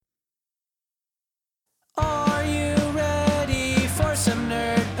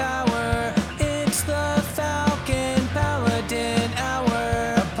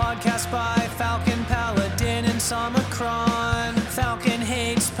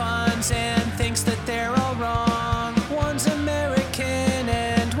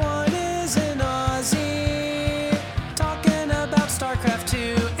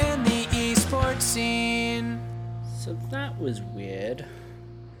was weird.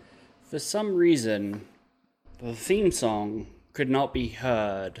 For some reason, the theme song could not be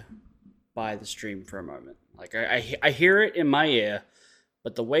heard by the stream for a moment. Like, I hear it in my ear,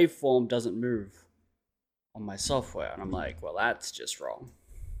 but the waveform doesn't move on my software. And I'm like, well, that's just wrong.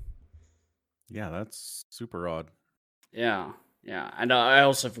 Yeah, that's super odd. Yeah, yeah. And I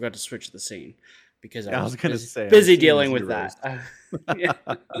also forgot to switch the scene because I Yeah, I was was gonna say I'm busy seeing dealing with zeros. that.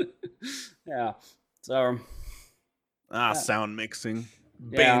 Yeah. Yeah. So, yeah. Sound mixing,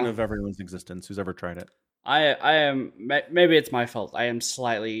 bane Yeah. of everyone's existence who's ever tried it. I am maybe it's my fault. I am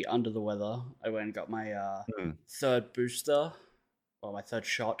slightly under the weather. I went and got my Hmm. third booster or my third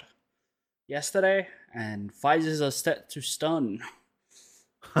shot yesterday, and Pfizer's are set to stun.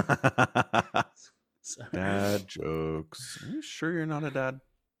 So Dad jokes. Are you sure you're not a dad?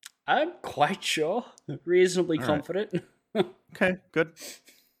 I'm quite sure, reasonably All right. confident. Okay, good.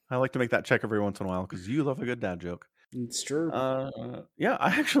 I like to make that check every once in a while because you love a good dad joke. It's true. Yeah, I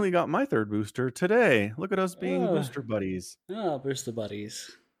actually got my third booster today. Look at us being Uh, booster buddies. Booster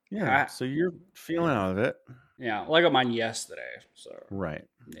buddies. Yeah, Yeah, so you're feeling yeah, out of it. yeah. Well, I got mine yesterday, so Right.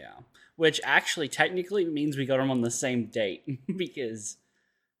 yeah. Which actually technically means we got them on the same date because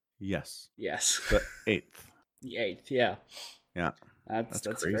Yes. yes, The 8th. the 8th. Yeah, Yeah, that's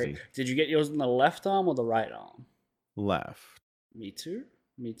great. crazy. Did you get yours on the left arm or the right arm? Left. Me too.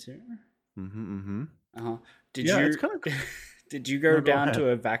 Me too. Mm-hmm, mm-hmm. Uh huh. Did Yeah, it's you kind of... did you No, go go down ahead. to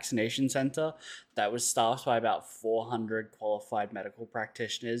a vaccination center that was staffed by about 400 qualified medical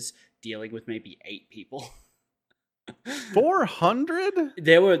practitioners dealing with maybe 8 people? 400?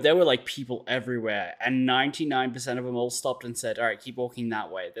 There were like people everywhere, and 99% of them all stopped and said, "All right, keep walking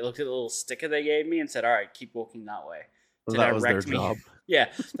that way." They looked at the little sticker they gave me and said, "All right, keep walking that way," to That was their direct me. job.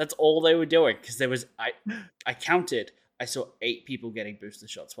 Yeah, that's all they were doing because there was I counted. I saw 8 people getting booster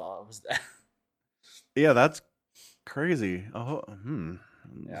shots while I was there. Yeah, that's crazy.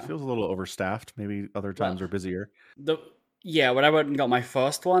 Yeah. Feels a little overstaffed. Maybe other Well, times are busier. the yeah, when I went and got my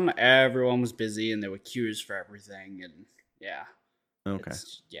first one, everyone was busy and there were queues for everything, and yeah, Okay,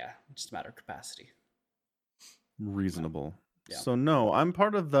 it's just a matter of capacity. So, reasonable. yeah. So no, I'm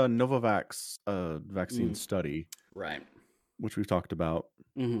part of the Novavax vaccine Mm, study, right. which we've talked about.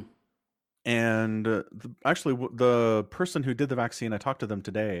 Hmm. And actually, the person who did the vaccine, I talked to them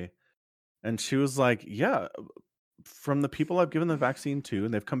today, and she was like, "Yeah, from the people I've given the vaccine to,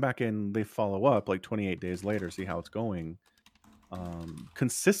 and they've come back in, they follow up like 28 days later, see how it's going.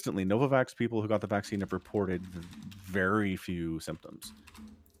 Consistently, Novavax people who got the vaccine have reported very few symptoms.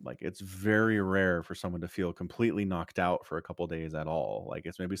 Like it's very rare for someone to feel completely knocked out for a couple days at all. Like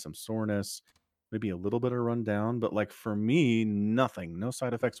it's maybe some soreness, maybe a little bit of rundown, but like for me, nothing, no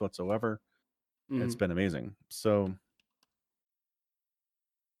side effects whatsoever. Hmm. It's been amazing. So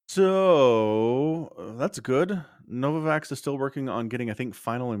that's good. Novavax is still working on getting, I think,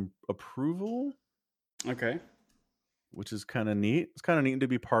 final approval, Okay. which is kind of neat. It's kind of neat to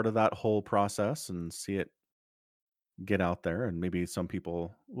be part of that whole process and see it get out there. And maybe some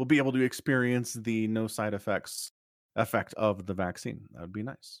people will be able to experience the no side effects effect of the vaccine. That would be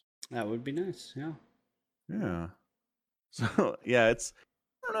nice. That would be nice. Yeah. Yeah. So, yeah,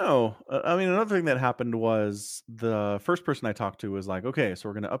 I don't know. I mean, another thing that happened was the first person I talked to was like, okay, so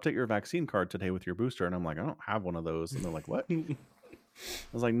we're going to update your vaccine card today with your booster. And I'm like, I don't have one of those. And they're like, what? I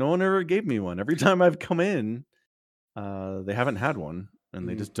was like, no one ever gave me one. Every time I've come in, they haven't had one and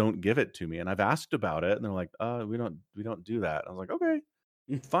they Mm. just don't give it to me. And I've asked about it and they're like, we don't do that. I was like, okay,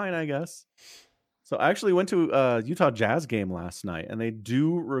 fine, I guess. So I actually went to a Utah Jazz game last night and they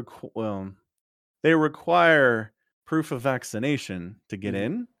do they require proof of vaccination to get Mhm.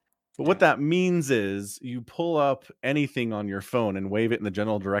 in. But what Yeah. that means is you pull up anything on your phone and wave it in the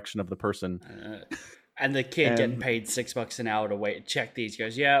general direction of the person. And the kid getting And paid $6 an hour to wait check these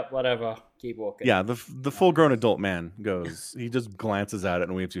goes, yeah, whatever, keep walking. yeah, the full grown adult man goes, he just glances at it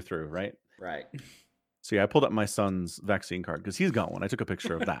and waves you through, right? Right. So yeah, I pulled up my son's vaccine card because he's got one. I took a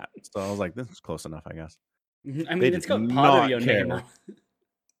picture of that. So I was like, this is close enough, I guess. I They mean, did it's got part of not your name on.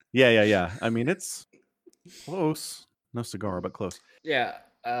 care. Yeah. I mean, it's close. No cigar, but close. Yeah.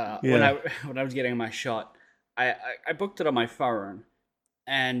 When Yeah. I was getting my shot, I booked it on my phone,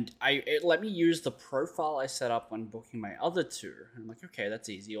 and it let me use the profile I set up when booking my other two. And I'm like, okay, that's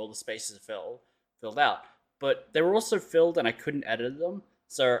easy. All the spaces are filled out, but they were also filled, and I couldn't edit them.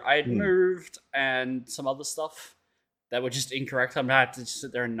 So I had Hmm. moved and some other stuff that were just incorrect. I'm gonna have to just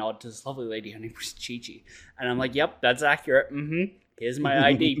sit there and nod to this lovely lady. Her name was Chi Chi, and I'm like, yep, that's accurate. Mm-hmm. Here's my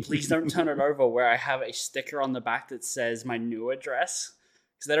ID. Please don't turn it over where I have a sticker on the back that says my new address.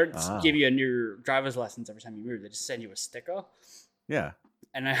 Because they don't give you a new driver's license every time you move. They just send you a sticker. Yeah.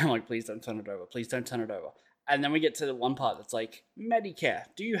 And I'm like, please don't turn it over. Please don't turn it over. And then we get to the one part that's like, Medicare.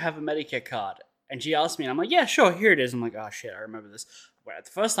 Do you have a Medicare card? And she asked me, and I'm like, yeah, sure, here it is. I'm like, oh shit, I remember this. But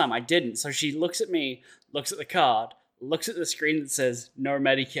the first time I didn't. So she looks at me, looks at the card, looks at the screen that says no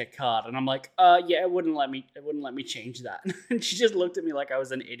Medicare card, and I'm like, yeah, it wouldn't let me change that. And she just looked at me like I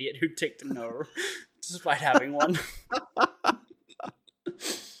was an idiot who ticked no, despite having one.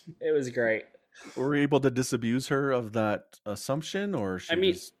 It was great. Were you able to disabuse her of that assumption, or she I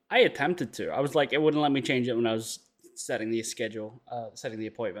mean, just... I attempted to. I was like, it wouldn't let me change it when I was setting the schedule, setting the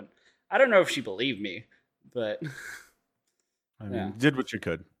appointment. I don't know if she believed me, but I mean, yeah. did what you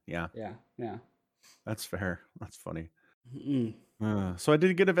could. Yeah, yeah. that's fair. That's funny. Mm. So I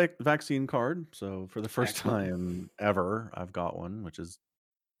did get a vaccine card. So for the first Excellent. time ever, I've got one, which is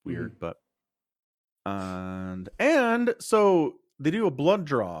weird, Mhm. but and so they do a blood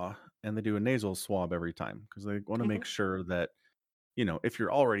draw and they do a nasal swab every time because they want to make sure that, you know, if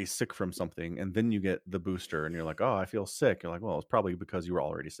you're already sick from something and then you get the booster and you're like, oh, I feel sick. You're like, well, it's probably because you were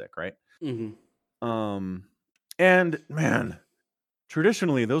already sick, right? Mhm. And man,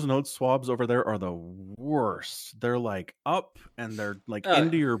 traditionally those nose swabs over there are the worst. They're like up and they're like Oh.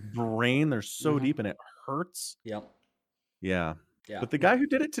 into your brain. They're so Mhm. deep and it hurts. Yep. Yeah. Yeah. But the guy who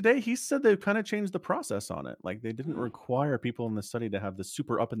did it today, he said they kind of changed the process on it. Like they didn't Oh. require people in the study to have the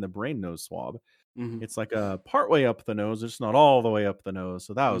super up in the brain nose swab. Mhm. It's like a part way up the nose, it's not all the way up the nose.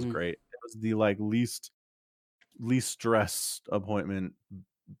 So that was Mhm. great. It was the like least stress appointment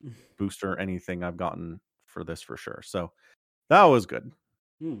booster anything I've gotten for this for sure. So that was good.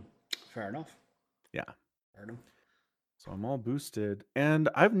 Fair enough. Yeah. Fair enough. So I'm all boosted and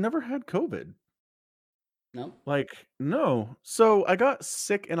I've never had COVID. No. Like, no. So I got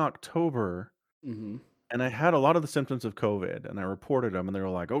sick in October Mhm. and I had a lot of the symptoms of COVID and I reported them and they were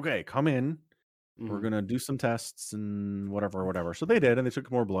like, okay, come in. We're Mhm. going to do some tests and whatever. So they did and they took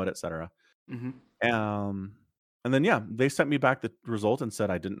more blood, etc. Mhm. And then, yeah, they sent me back the result and said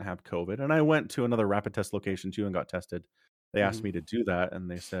I didn't have COVID. And I went to another rapid test location too and got tested. They asked Mhm. me to do that and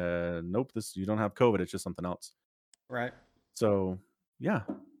they said, nope, you don't have COVID. It's just something else. Right. So, yeah,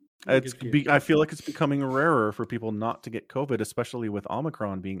 Good for you. I feel like it's becoming rarer for people not to get COVID, especially with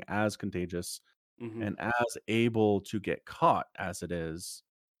Omicron being as contagious Mhm. and as able to get caught as it is.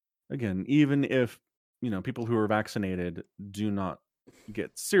 Again, even if, you know, people who are vaccinated do not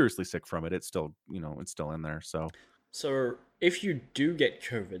get seriously sick from it, it's still, you know, it's still in there. So if you do get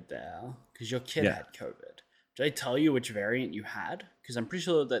COVID there, because your kid Yeah. had COVID, do they tell you which variant you had? Because I'm pretty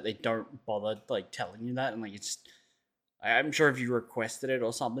sure that they don't bother like telling you that, and like it's. I'm sure if you requested it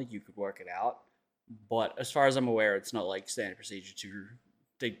or something, you could work it out. But as far as I'm aware, it's not like standard procedure to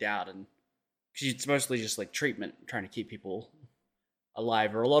dig down, and because it's mostly just like treatment, trying to keep people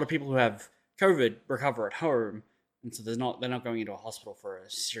alive. Or a lot of people who have COVID recover at home, and so they're not going into a hospital for a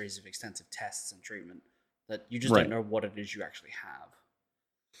series of extensive tests and treatment that you just don't Right. know what it is you actually have.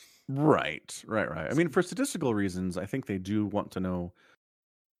 Right. I mean, for statistical reasons, I think they do want to know,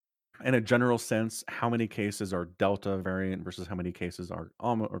 in a general sense, how many cases are Delta variant versus how many cases are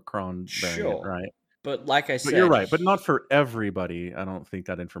Omicron variant, Sure, right? but like I But you're said, right. But not for everybody. I don't think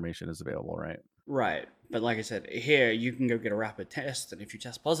that information is available, right? right. But like I said, here you can go get a rapid test, and if you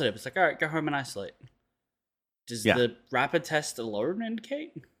test positive, it's like, all right, go home and isolate. Does Yeah. the rapid test alone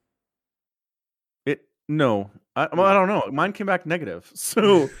indicate? No. I No. don't know. Mine came back negative.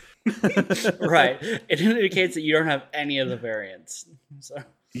 So Right. It indicates that you don't have any of the variants. So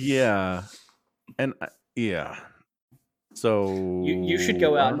yeah. And yeah. So you should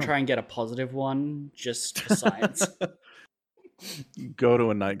go I out don't and know. try and get a positive one just for science. Go to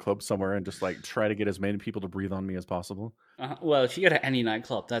a nightclub somewhere and just like try to get as many people to breathe on me as possible. Well, if you go to any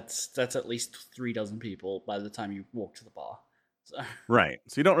nightclub, that's at least 3 dozen people by the time you walk to the bar. So Right.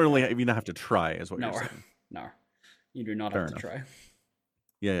 So you don't really even have to try, is what you're no, saying. no, you do not Fair have to enough. try.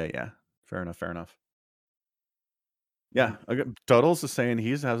 Yeah. Fair enough. Mhm. Yeah. Duddles is saying he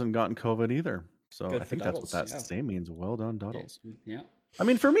hasn't gotten COVID either. So Good I for think that's what Duddles. that Yeah. same means. Well done, Duddles. Yeah. I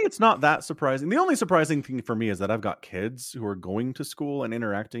mean, for me, it's not that surprising. The only surprising thing for me is that I've got kids who are going to school and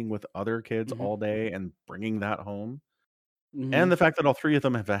interacting with other kids Mhm. all day and bringing that home. And Mhm. the fact that all three of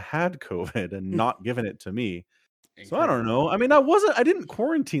them have had COVID and not given it to me. So I don't Incredible. know. I mean, I didn't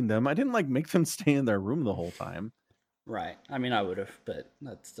quarantine them. I didn't like make them stay in their room the whole time. Right. I mean, I would have, but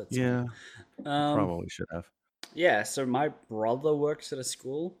that's me. Yeah, probably should have. Yeah. So my brother works at a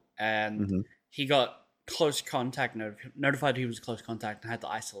school, and Hmm. he got close contact notified he was close contact and had to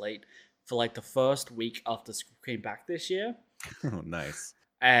isolate for like the first week after school came back this year. Oh, nice.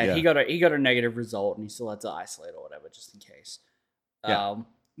 And Yeah. he got a negative result, and he still had to isolate or whatever just in case. Yeah.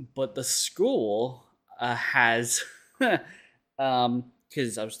 But the school has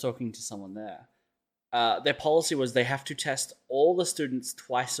because I was talking to someone there. their policy was they have to test all the students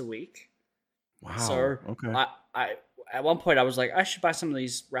twice a week. Wow. So Okay. I at one point I was like, I should buy some of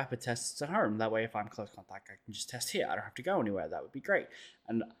these rapid tests at home. That way, if I'm close contact, I can just test here. I don't have to go anywhere. That would be great.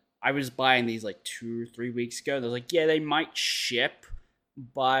 And I was buying these like 2-3 weeks ago. They're like, yeah, they might ship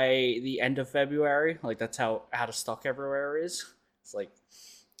by the end of February. Like that's how out of stock everywhere is. It's like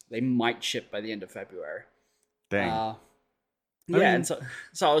they might ship by the end of February. Dang. Uh, I yeah, and mean,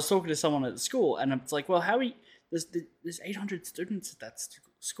 so I was talking to someone at school, and it's like, well, how are you, there's 800 students at that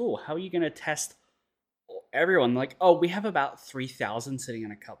school. How are you going to test everyone? Like, oh, we have about 3,000 sitting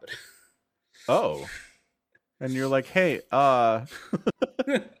in a cupboard. oh. And you're like, hey, can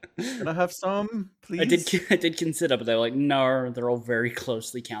I have some, I did please? I did consider, but they're like, no, they're all very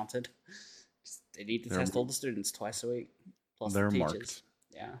closely counted. They need to They're test all the students twice a week, plus the they're teachers. marked.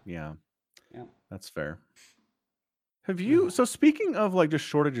 Yeah, Yeah, yeah. that's fair. Have you, so speaking of like just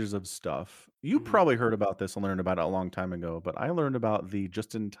shortages of stuff, you Mhm. probably heard about this and learned about it a long time ago, but I learned about the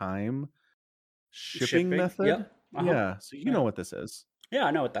just-in-time shipping Shipping. method. Yep. Uh huh. Yeah, so you Yeah. know what this is. Yeah,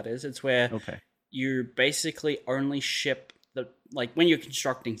 I know what that is. It's where Okay. you basically only ship the, like when you're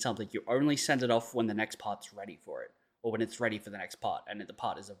constructing something, you only send it off when the next part's ready for it, or when it's ready for the next part and the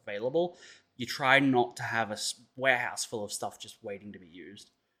part is available. You try not to have a warehouse full of stuff just waiting to be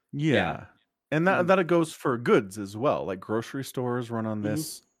used. Yeah. Yeah. And that Mm-hmm. that it goes for goods as well. Like grocery stores run on Mm-hmm.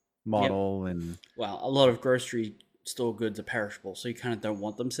 this Yep. model and Well, a lot of grocery store goods are perishable, so you kind of don't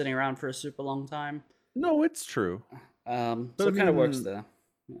want them sitting around for a super long time. no, it's true. But So I it kind of works mean, there.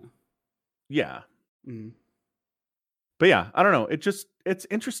 Yeah. yeah. Mm-hmm. But yeah, I don't know. It's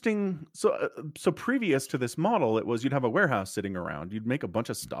interesting. So previous to this model, it was you'd have a warehouse sitting around. You'd make a bunch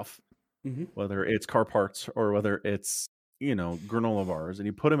of stuff, Mm-hmm. whether it's car parts or whether it's, granola bars, and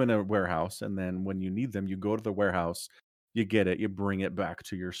you put them in a warehouse, and then when you need them, you go to the warehouse, you get it, you bring it back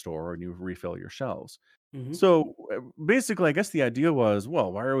to your store, and you refill your shelves. Mm-hmm. So basically, I guess the idea was,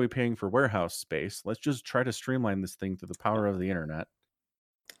 well, why are we paying for warehouse space? Let's just try to streamline this thing through the power of the internet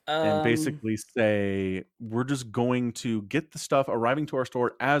and Um. basically say we're just going to get the stuff arriving to our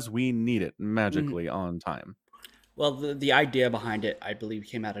store as we need it Mhm. magically on time. Well, the idea behind it, I believe,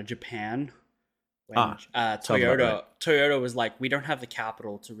 came out of Japan when Ah, sounds about right. Toyota was like, we don't have the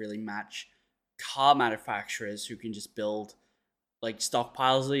capital to really match car manufacturers who can just build like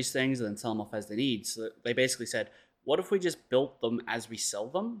stockpiles of these things and then sell them off as they need. So they basically said, what if we just built them as we sell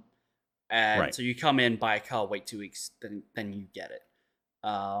them? And Right. so you come in, buy a car, wait 2 weeks, then you get it.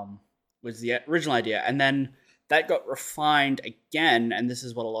 Was the original idea, and then that got refined again. And this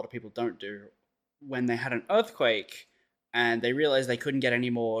is what a lot of people don't do when they had an earthquake and they realized they couldn't get any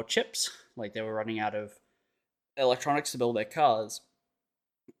more chips, like they were running out of electronics to build their cars.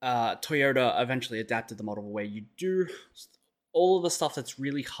 Toyota eventually adapted the model where you do all of the stuff that's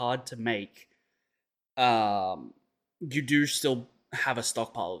really hard to make. You do still have a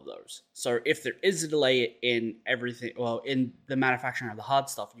stockpile of those. So if there is a delay in everything, well, in the manufacturing of the hard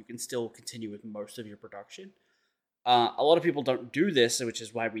stuff, you can still continue with most of your production. A lot of people don't do this, which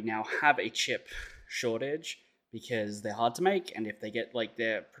is why we now have a chip shortage because they're hard to make, and if they get like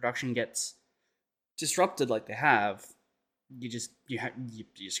their production gets disrupted, like they have, you're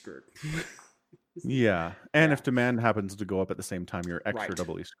screwed. Yeah. And Yeah. if demand happens to go up at the same time, you're extra Right.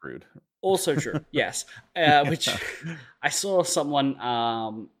 doubly screwed. Also true. Yes. Yeah. Which I saw someone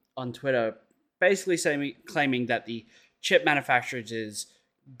on Twitter basically claiming that the chip manufacturers is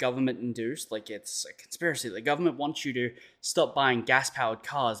government induced, like it's a conspiracy. The government wants you to stop buying gas powered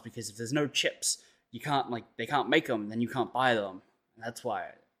cars because if there's no chips, you can't they can't make them, then you can't buy them. And that's why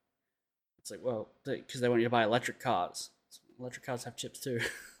it's like, well, because they want you to buy electric cars. Electric cars have chips too.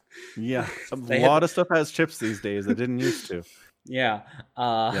 Yeah. A They lot have, of stuff has chips these days that didn't used to. yeah.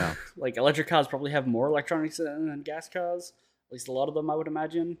 Yeah. Like electric cars probably have more electronics than gas cars. At least a lot of them, I would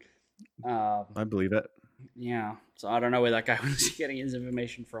imagine. I believe it. Yeah. So I don't know where that guy was getting his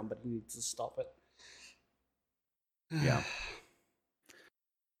information from, but he needs to stop it. Yeah.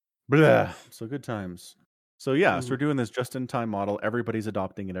 Blah. So good times. So yeah, so Mhm. we're doing this just-in-time model. Everybody's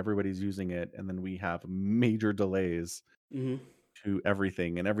adopting it. Everybody's using it, and then we have major delays Mhm. to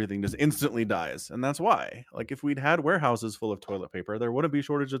everything, and everything just instantly dies. And that's why, like, if we'd had warehouses full of toilet paper, there wouldn't be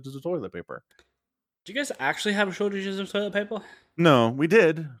shortages of toilet paper. Do you guys actually have shortages of toilet paper? No, we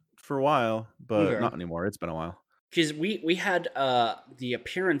did for a while, but Okay. not anymore. It's been a while. Because we had the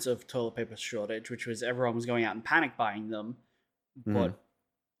appearance of toilet paper shortage, which was everyone was going out and panic buying them, Mhm. but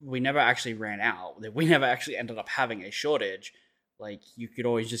we never actually ran out. We never actually ended up having a shortage. Like you could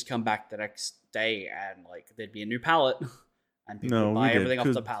always just come back the next day and like there'd be a new pallet, and people No, would we buy did everything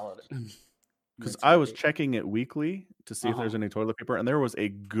off the pallet. because Rinse and I was repeat. checking it weekly to see if Uh-huh. there's any toilet paper, and there was a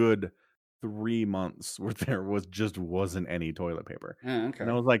good 3 months where there wasn't any toilet paper. Oh, And I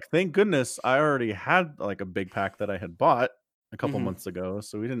okay. was like, thank goodness I already had like a big pack that I had bought a couple Mm-hmm. months ago,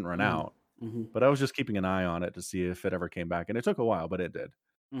 so we didn't run Mm-hmm. out. Mm-hmm. But I was just keeping an eye on it to see if it ever came back, and it took a while, but it did.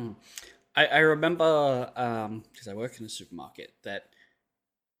 Mm-hmm. I remember because I work in a supermarket that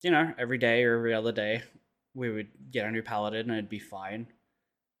every day or every other day we would get a new pallet in and it'd be fine,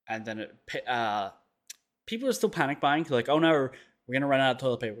 and then people are still panic buying like, oh no, we're gonna run out of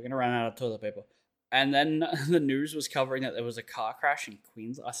toilet paper, we're gonna run out of toilet paper. And then the news was covering that there was a car crash in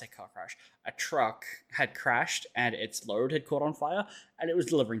Queensland. I say car crash. A truck had crashed and its load had caught on fire, and it was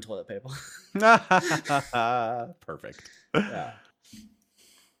delivering toilet paper. Perfect. Yeah.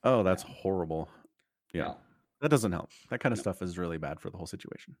 Oh, that's horrible. Yeah. Yeah. That doesn't help. That kind of stuff is really bad for the whole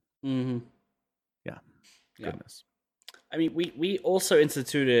situation. Mm-hmm. Yeah. Yeah. Goodness. I mean, we also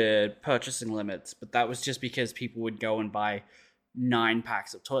instituted purchasing limits, but that was just because people would go and buy 9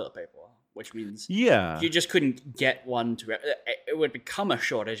 packs of toilet paper, which means Yeah. you just couldn't get one to it would become a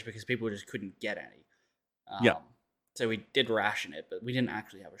shortage because people just couldn't get any. Yeah. So we did ration it, but we didn't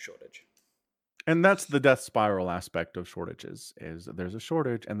actually have a shortage. And that's the death spiral aspect of shortages is there's a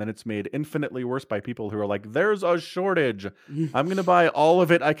shortage and then it's made infinitely worse by people who are like, there's a shortage. I'm going to buy all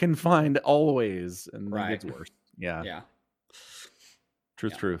of it I can find always. And then Right. it gets worse. Yeah. Yeah.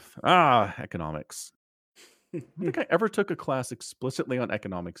 Truth. Economics. I don't think I ever took a class explicitly on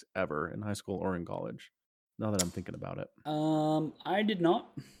economics ever in high school or in college. Now that I'm thinking about it. I did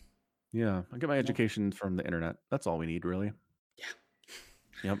not. Yeah. I get my education from the internet. That's all we need, really. Yeah.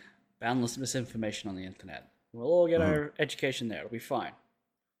 Yep. Boundless misinformation on the internet. We'll all get our education there. It'll be fine.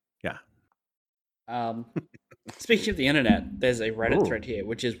 Yeah. Speaking of the internet, there's a Reddit thread here,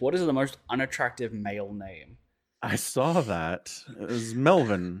 which is, what is the most unattractive male name? I saw that. It was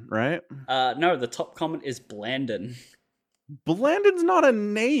Melvin, right? No, the top comment is Blandon. Blandon's not a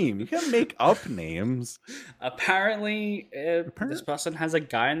name. You can't make up names. Apparently, this person has a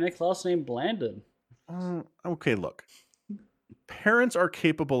guy in their class named Blandon. Okay, look. Parents are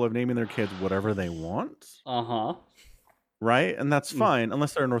capable of naming their kids whatever they want. Uh-huh. Right? And that's fine,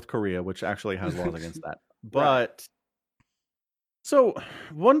 unless they're in North Korea, which actually has laws against that. But so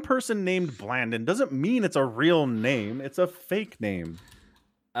one person named Blandon doesn't mean it's a real name. It's a fake name.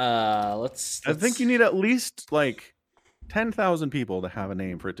 I think you need at least like 10,000 people to have a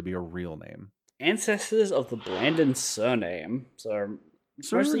name for it to be a real name. Ancestors of the Blandon surname. So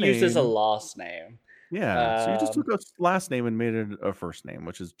mostly used as a last name. Yeah. So you just took a last name and made it a first name,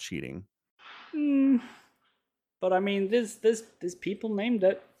 which is cheating. But I mean, there's people named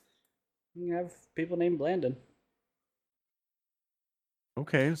it. You have people named Blandon.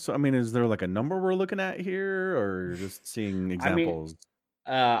 Okay, so I mean, is there like a number we're looking at here, or just seeing examples?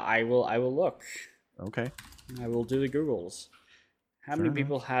 I will look. Okay. I will do the Googles. How many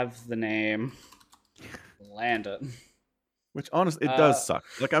people have the name Blandon? Which honestly, it does suck.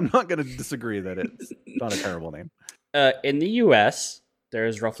 Like, I'm not going to disagree that it's not a terrible name. In the U.S., there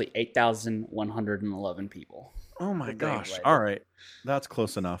is roughly 8,111 people. Oh my gosh! All right, that's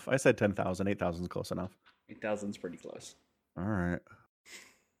close enough. I said 10,000. 8,000 is close enough. 8,000 is pretty close. All right.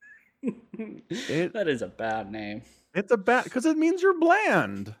 That is a bad name. It's a bad because it means you're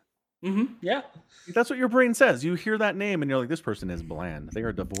bland. Yeah. That's what your brain says. You hear that name and you're like, this person is bland. They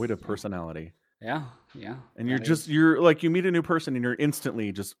are devoid of personality. Yeah. And you're like, you meet a new person and you're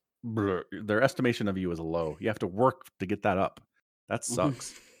instantly just, their estimation of you is low. You have to work to get that up. That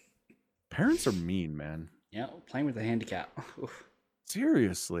sucks. Parents are mean, man. Yeah, playing with a handicap.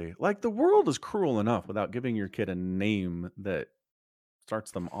 Seriously. Like, the world is cruel enough without giving your kid a name that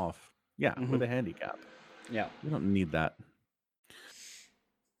starts them off. Yeah, with a handicap. Yeah. We don't need that.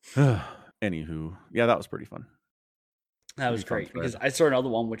 Anywho. Yeah, that was pretty fun. That was great because I saw another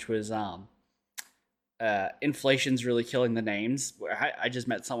one which was inflation's really killing the names. Where I just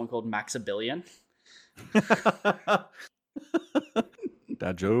met someone called Maxabillion.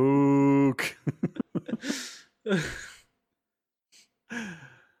 That joke.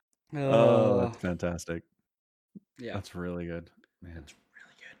 Oh, that's fantastic. Yeah, that's really good, man. It's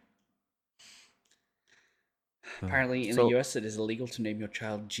really good. Apparently, in the US, it is illegal to name your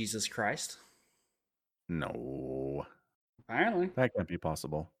child Jesus Christ. No. Apparently, that can't be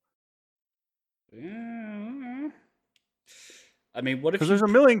possible. Yeah. I mean, what if? Because there's a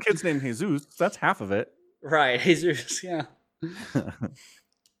million kids named Jesus. That's half of it. Right, Jesus. Yeah.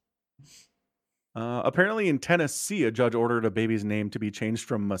 Apparently in Tennessee, a judge ordered a baby's name to be changed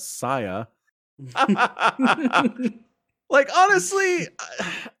from Messiah. Like, honestly,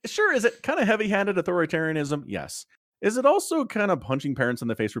 sure, is it kind of heavy-handed authoritarianism? Yes. Is it also kind of punching parents in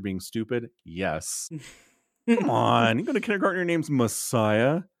the face for being stupid? Yes. Come on, you go to kindergarten, your name's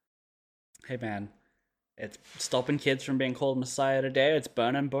Messiah. Hey man, it's stopping kids from being called Messiah today. It's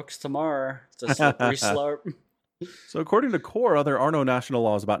burning books tomorrow. It's a slippery slope. So according to Quora, there are no national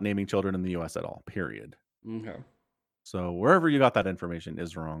laws about naming children in the US at all, period. Okay. So wherever you got that information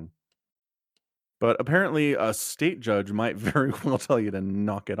is wrong. But apparently a state judge might very well tell you to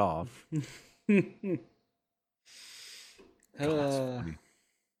knock it off. God, that's funny.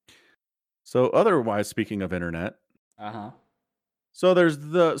 So otherwise, speaking of internet, so there's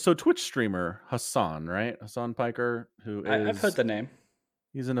Twitch streamer Hassan, right? Hassan Piker, who is I've heard the name.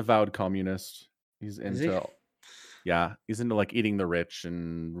 He's an avowed communist. He's into he's into like eating the rich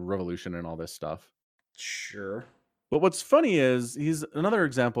and revolution and all this stuff. Sure. But what's funny is he's another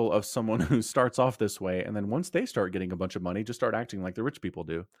example of someone who starts off this way, and then once they start getting a bunch of money, just start acting like the rich people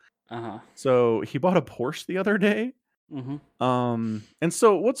do. So he bought a Porsche the other day. And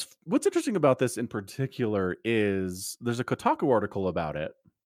so what's interesting about this in particular is there's a Kotaku article about it.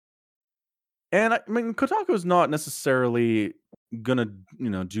 And I mean, Kotaku is not necessarily gonna,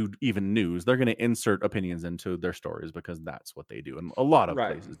 do even news. They're gonna insert opinions into their stories because that's what they do, and a lot of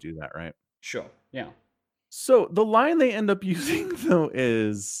places do that, right? Sure. Yeah. So the line they end up using though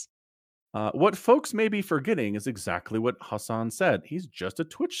is, what folks may be forgetting is exactly what Hassan said. He's just a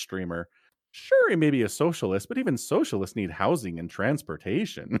Twitch streamer. Sure, he may be a socialist, but even socialists need housing and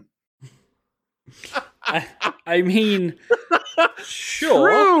transportation. I mean, sure,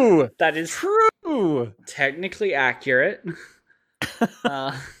 true. That is true. Technically accurate. Just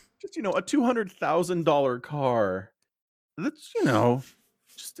a $200,000 car. That's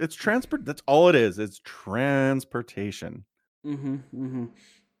it's transport. That's all it is. It's transportation. Yeah.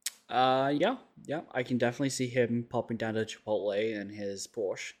 I can definitely see him popping down to Chipotle in his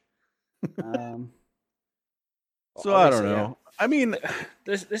Porsche. So I don't know. Yeah. I mean,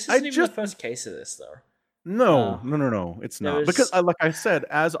 this isn't even the first case of this, though. No. It's not because, like I said,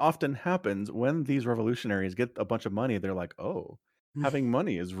 as often happens when these revolutionaries get a bunch of money, they're like, "Oh, having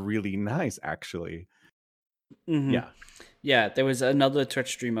money is really nice, actually." Yeah. There was another Twitch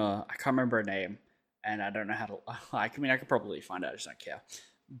streamer. I can't remember her name, and I don't know how to. I could probably find out. I just don't care.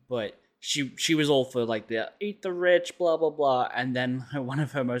 But she was all for like the eat the rich, blah blah blah, and then one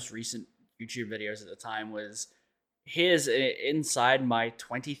of her most recent YouTube videos at the time was, here's inside my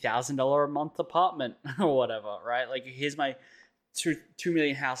 $20,000 a month apartment or whatever, right? Like, here's my 2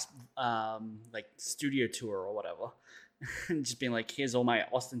 million house like studio tour or whatever. And just being like, here's all my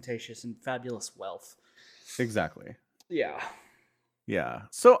ostentatious and fabulous wealth. Exactly. Yeah.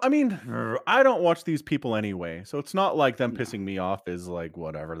 So I mean, I don't watch these people anyway, so it's not like them pissing me off is like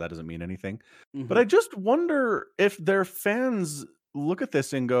whatever, that doesn't mean anything. But I just wonder if their fans look at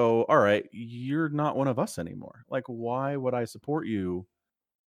this and go, all right, you're not one of us anymore. Like, why would I support you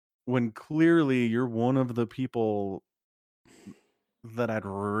when clearly you're one of the people that I'd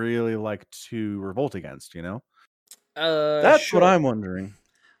really like to revolt against, That's sure. What I'm wondering.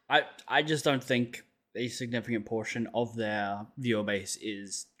 I just don't think a significant portion of their viewer base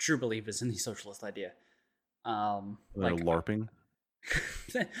is true believers in the socialist idea. They're like LARPing.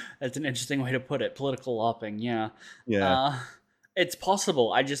 That's an interesting way to put it. Political LARPing, yeah. It's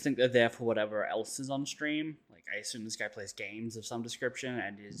possible. I just think they're there for whatever else is on stream. Like, I assume this guy plays games of some description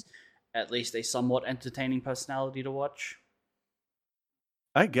and is at least a somewhat entertaining personality to watch.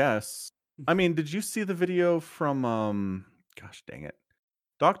 I guess. I mean, did you see the video from gosh dang it,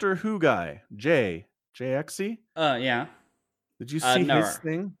 Doctor Who guy JXC? Yeah. Did you see his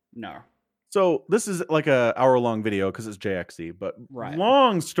thing? No. So this is like a hour-long video because it's JXC, but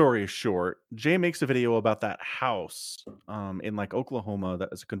long story short, Jay makes a video about that house in like Oklahoma that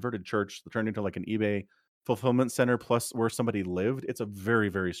is a converted church that turned into like an eBay fulfillment center plus where somebody lived. It's a very,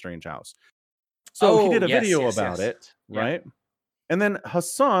 very strange house. So he did a video about it, right? And then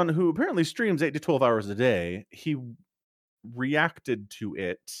Hassan, who apparently streams 8 to 12 hours a day, he reacted to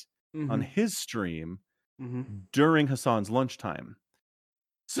it on his stream during Hassan's lunchtime.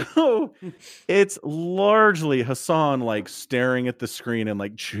 So it's largely Hassan like staring at the screen and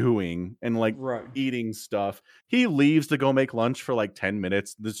like chewing and like eating stuff. He leaves to go make lunch for like 10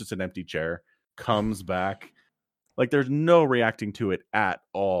 minutes. There's just an empty chair, comes back. Like, there's no reacting to it at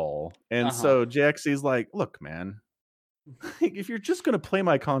all. And so JXC's like, look, man, if you're just going to play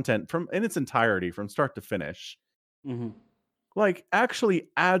my content in its entirety from start to finish, like, actually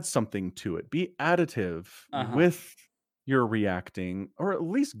add something to it. Be additive with your reacting, or at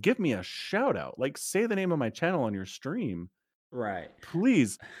least give me a shout out. Like, say the name of my channel on your stream. Right.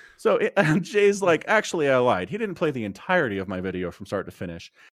 Please. So Jay's like, actually, I lied. He didn't play the entirety of my video from start to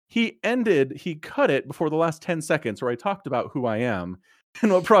finish. He cut it before the last 10 seconds where I talked about who I am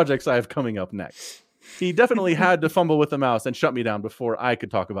and what projects I have coming up next. he definitely had to fumble with the mouse and shut me down before I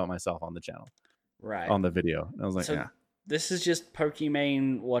could talk about myself on the channel, Right. on the video. And I was like, So yeah. this is just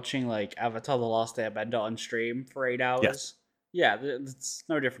Pokimane watching like Avatar: The Last Airbender on stream for 8 Yes. hours. Yeah, it's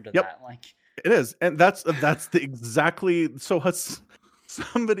no different to Yep. that. Like, It is. And that's the exactly. So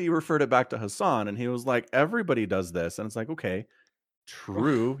somebody referred it back to Hassan, and he was like, everybody does this. And it's like, okay,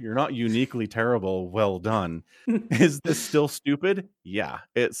 true. You're not uniquely terrible. Well done. Is this still stupid? Yeah,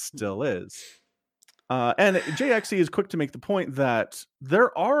 it still is. And JXE is quick to make the point that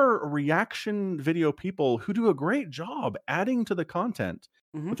there are reaction video people who do a great job adding to the content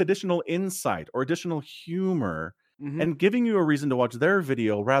Mhm. with additional insight or additional humor Mhm. and giving you a reason to watch their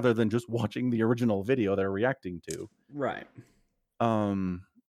video rather than just watching the original video they're reacting to. Right. And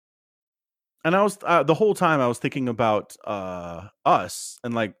I was the whole time I was thinking about us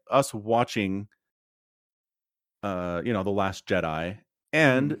and like us watching The Last Jedi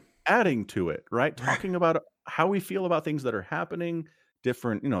and adding to it, right? Talking about how we feel about things that are happening,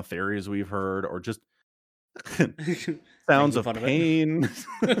 different, theories we've heard, or just sounds Making of fun of pain.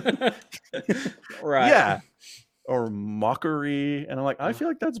 it. Right. Yeah. Or mockery. And I'm like, I Uh. feel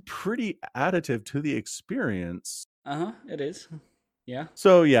like that's pretty additive to the experience. It is. Yeah.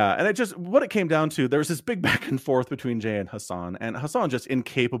 So yeah, and it just what it came down to, there was this big back and forth between Jay and Hassan just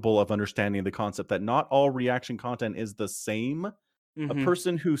incapable of understanding the concept that not all reaction content is the same. A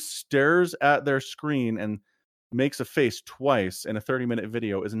person who stares at their screen and makes a face twice in a 30-minute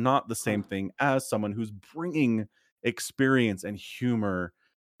video is not the same thing as someone who's bringing experience and humor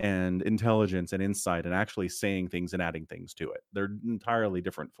and intelligence and insight and actually saying things and adding things to it. They're entirely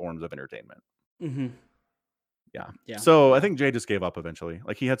different forms of entertainment. Yeah. So I think Jay just gave up eventually.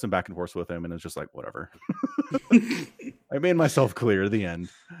 Like he had some back and forth with him and it was just like, whatever. I made myself clear at the end.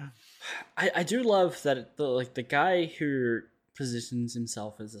 I do love that the guy who positions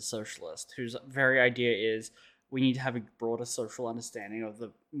himself as a socialist, whose very idea is we need to have a broader social understanding of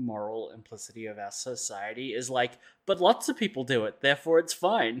the moral implicity of our society, is like, but lots of people do it, therefore it's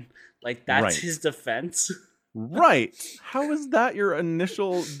fine. Like that's his defense. Right. How is that your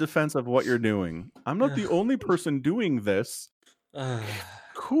initial defense of what you're doing? I'm not the only person doing this.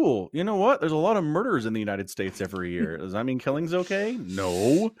 Cool. You know what? There's a lot of murders in the United States every year. Does that mean killing's okay?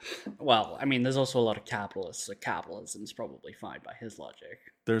 No. Well, I mean, there's also a lot of capitalists, so capitalism's probably fine by his logic.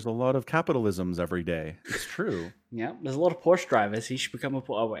 There's a lot of capitalisms every day. It's true. Yeah, there's a lot of Porsche drivers. He should become a...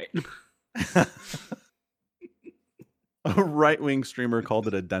 Oh, wait. A right-wing streamer called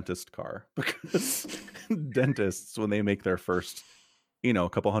it a dentist car because dentists, when they make their first, a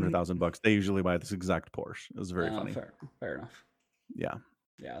couple $100,000, they usually buy this exact Porsche. It was very funny. Fair enough. Yeah.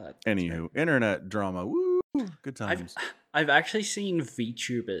 Yeah. Anywho, internet drama. Woo! Good times. I've actually seen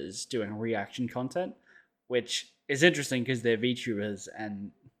VTubers doing reaction content, which is interesting because they're VTubers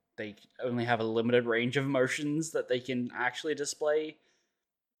and they only have a limited range of emotions that they can actually display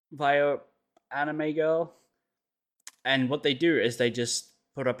via Anime Girl. And what they do is they just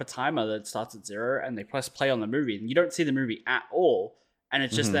put up a timer that starts at 0 and they press play on the movie. And you don't see the movie at all. And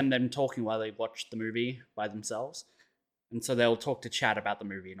it's just them talking while they watch the movie by themselves. And so they'll talk to chat about the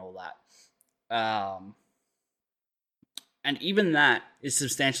movie and all that. And even that is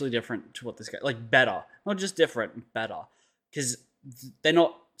substantially different to what this guy... Like, better. Not just different, better. Because they're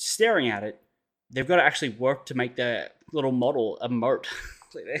not staring at it. They've got to actually work to make their little model emote.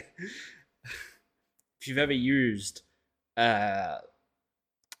 If you've ever used...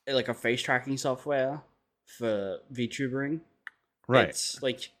 like a face tracking software for VTubering, right? It's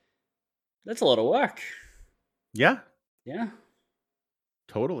like that's a lot of work. Yeah.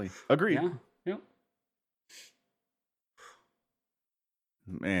 Totally agreed. Yeah.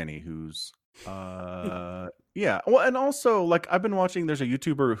 Anywho's yeah. Well, and also like I've been watching. There's a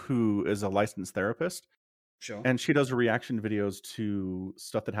YouTuber who is a licensed therapist. Sure. And she does reaction videos to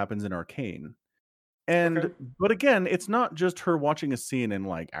stuff that happens in Arcane. And but again, it's not just her watching a scene and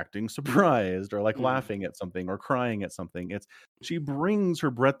like acting surprised or like laughing at something or crying at something. It's she brings her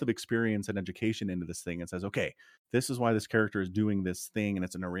breadth of experience and education into this thing and says, okay, this is why this character is doing this thing, and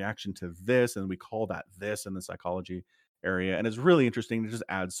it's in a reaction to this, and we call that this in the psychology area. And it's really interesting. It just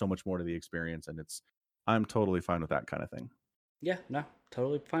adds so much more to the experience, and I'm totally fine with that kind of thing. Yeah, no,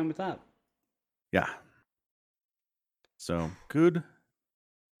 totally fine with that. Yeah. So good.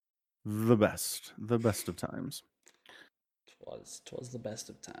 The best of times. Twas the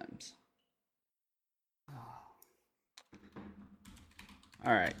best of times.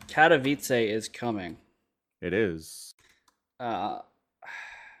 All right, Katowice is coming. It is. So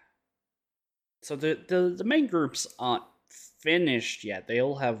the main groups aren't finished yet. They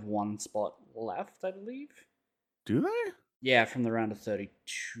all have one spot left, I believe. Do they? Yeah, from the round of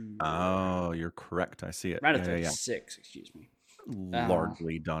 32. Oh, you're correct. I see it. Round of Yeah. 36, excuse me.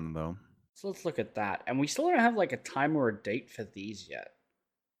 Largely done though. So let's look at that. And we still don't have like a time or a date for these yet,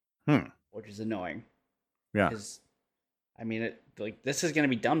 which is annoying. Yeah. Because, I mean, this is going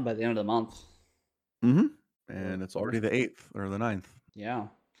to be done by the end of the month. And it's already the 8th or the 9th. Yeah.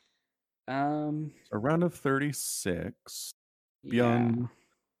 So round of 36. Yeah. Bjorn,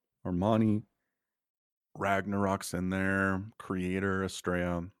 Armani, Ragnarok's in there. Creator,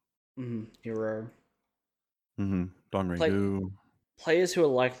 Estrella. Hero. Dongregyu. Players who are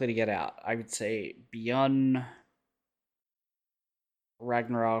likely to get out. I would say Bjorn,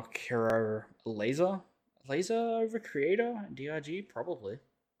 Ragnarok, Hero, Laser. Laser over Creator? DRG? Probably.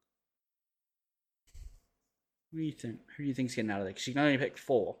 What do you think? Who do you think's getting out of there? Because you can only pick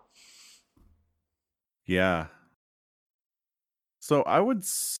 4. Yeah. So I would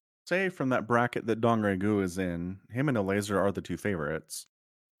say from that bracket that Dongregyu is in, him and Laser are the 2 favorites.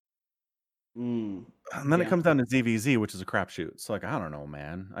 And then it comes down to ZVZ, which is a crapshoot. So, like, I don't know,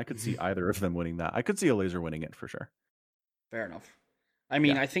 man. I could see either of them winning that. I could see a Laser winning it for sure. Fair enough. I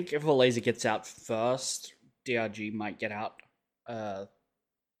mean, I think if a Laser gets out first, DRG might get out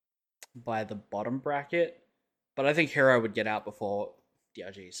by the bottom bracket. But I think Hero would get out before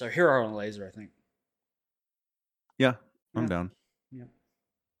DRG. So Hero and Laser, I think. Yeah, I'm down. Yeah.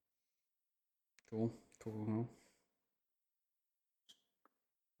 Cool.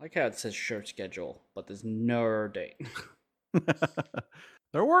 I like how it says show schedule, but there's no date.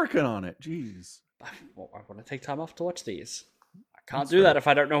 They're working on it. Jeez. I want to take time off to watch these. I can't do that if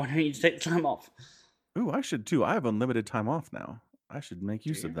I don't know when I need to take time off. Ooh, I should too. I have unlimited time off now. I should make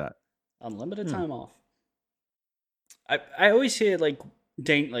use of that. Unlimited time off. I always hear like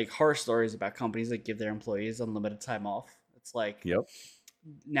horror stories about companies that give their employees unlimited time off. It's like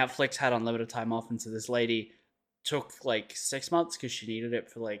Netflix had unlimited time off, and so this lady took like 6 months because she needed it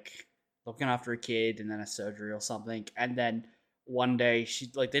for like looking after a kid and then a surgery or something. And then one day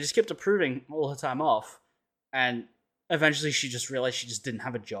they just kept approving all her time off, and eventually she just realized she just didn't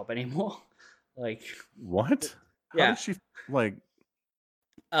have a job anymore. Like what? How did she like?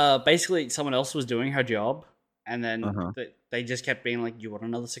 Basically, someone else was doing her job. And then they just kept being like, "You want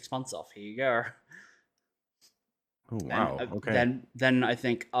another 6 months off? Here you go." Oh wow! Okay. Then I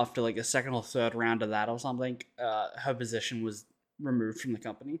think after like the second or third round of that or something, her position was removed from the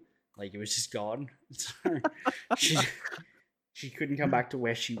company. Like it was just gone. So she couldn't come back to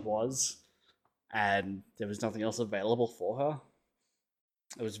where she was, and there was nothing else available for her.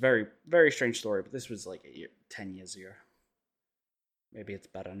 It was a very, very strange story. But this was like 10 years ago. Maybe it's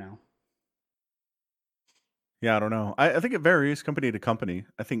better now. Yeah, I don't know. I think it varies company to company.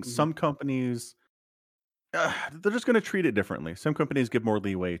 I think some companies, they're just going to treat it differently. Some companies give more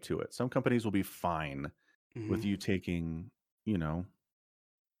leeway to it. Some companies will be fine with you taking, a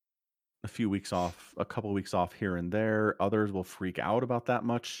few weeks off, a couple weeks off here and there. Others will freak out about that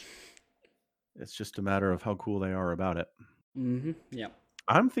much. It's just a matter of how cool they are about it. Yeah.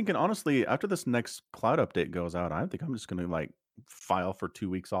 I'm thinking, honestly, after this next cloud update goes out, I think I'm just going to file for 2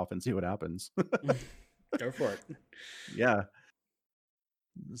 weeks off and see what happens. Go for it. Yeah.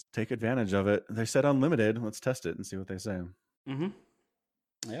 Just take advantage of it. They said unlimited. Let's test it and see what they say.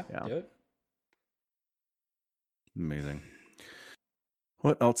 Yeah. Do it. Amazing.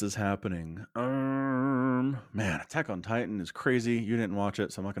 What else is happening? Man, Attack on Titan is crazy. You didn't watch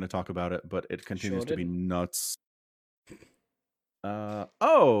it, so I'm not going to talk about it, but it continues to be nuts. So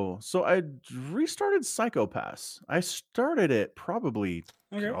I restarted Psycho Pass. I started it probably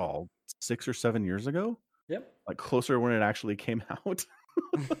 6 or 7 years ago. Yep. Like closer when it actually came out.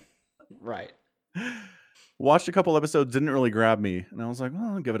 Right. Watched a couple episodes, didn't really grab me, and I was like,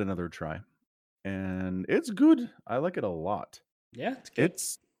 well, I'll give it another try. And it's good. I like it a lot. Yeah, it's good.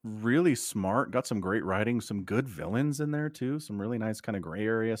 It's really smart. Got some great writing, some good villains in there too. Some really nice kind of gray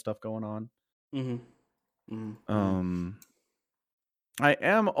area stuff going on. I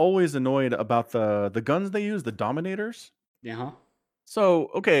am always annoyed about the guns they use, the Dominators. Yeah. So,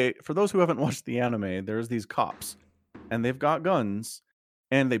 okay, for those who haven't watched the anime, there's these cops, and they've got guns,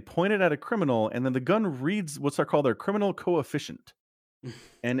 and they point it at a criminal, and then the gun reads what's called their criminal coefficient.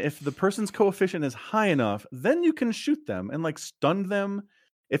 And if the person's coefficient is high enough, then you can shoot them and stun them.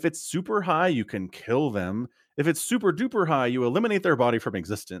 If it's super high, you can kill them. If it's super duper high, you eliminate their body from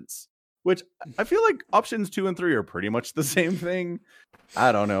existence. Which I feel like options 2 and 3 are pretty much the same thing.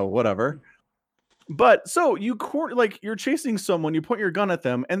 I don't know, whatever. But so you're chasing someone, you point your gun at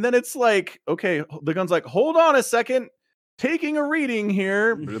them, and then it's like, okay, the gun's like, hold on a second, taking a reading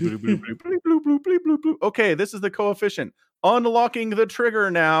here. Okay, this is the coefficient. Unlocking the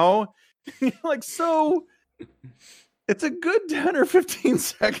trigger now. So It's a good 10 or 15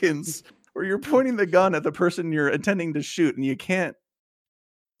 seconds where you're pointing the gun at the person you're intending to shoot and you can't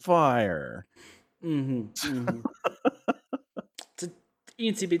fire. It's a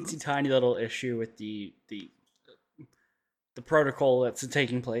itsy bitsy tiny little issue with the protocol that's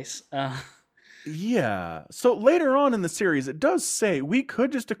taking place. Yeah. So later on in the series, it does say we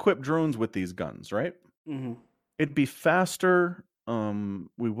could just equip drones with these guns, right? It'd be faster.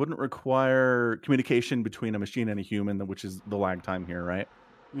 We wouldn't require communication between a machine and a human, which is the lag time here, right?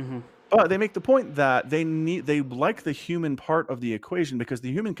 But they make the point that they like the human part of the equation because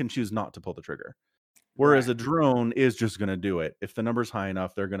the human can choose not to pull the trigger. Whereas a drone is just going to do it. If the number's high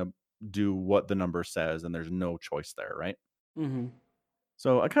enough, they're going to do what the number says, and there's no choice there, right?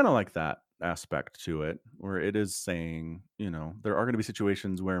 So I kind of like that aspect to it, where it is saying, there are going to be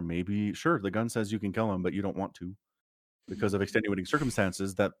situations where maybe, sure, the gun says you can kill him, but you don't want to because of extenuating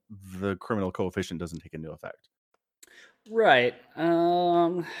circumstances that the criminal coefficient doesn't take into effect. Right.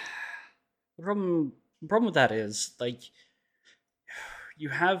 The problem with that is, like, you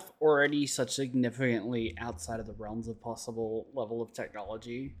have already such significantly outside of the realms of possible level of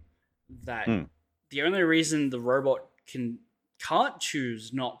technology that the only reason the robot can't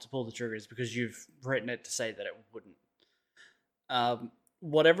choose not to pull the trigger is because you've written it to say that it wouldn't.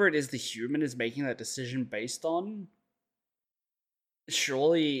 Whatever it is the human is making that decision based on,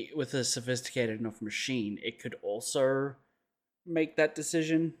 surely with a sophisticated enough machine, it could also make that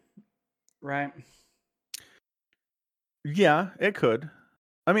decision, right? Yeah, it could.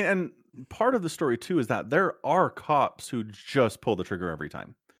 I mean, and part of the story too is that there are cops who just pull the trigger every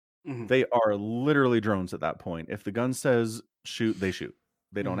time. They are literally drones at that point. If the gun says shoot, they shoot.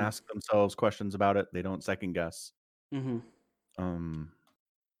 They don't ask themselves questions about it. They don't second guess.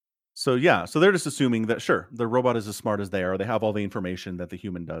 So yeah, so they're just assuming that sure, the robot is as smart as they are. They have all the information that the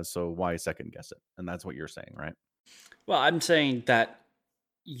human does. So why second guess it? And that's what you're saying, right? Well, I'm saying that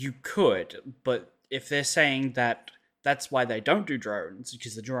you could, but if they're saying that that's why they don't do drones,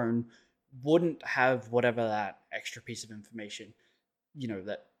 because the drone wouldn't have whatever that extra piece of information,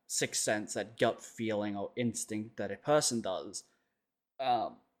 that sixth sense, that gut feeling or instinct that a person does.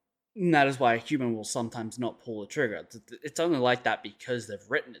 That is why a human will sometimes not pull the trigger. It's only like that because they've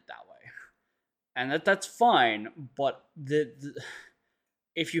written it that way, and that's fine. But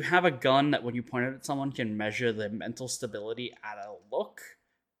if you have a gun that when you point it at someone can measure their mental stability at a look,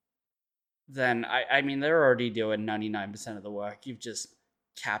 then I mean they're already doing 99% of the work. You've just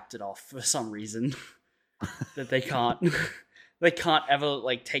capped it off for some reason that they can't. They can't ever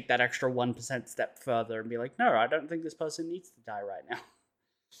like take that extra 1% step further and be like, no, I don't think this person needs to die right now.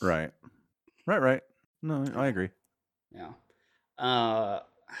 Right. No, I agree. Yeah. I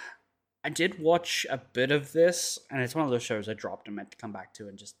did watch a bit of this, and it's one of those shows I dropped and meant to come back to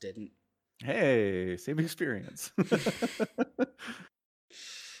and just didn't. Hey, same experience.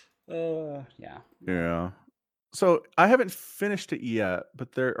 Yeah. So I haven't finished it yet,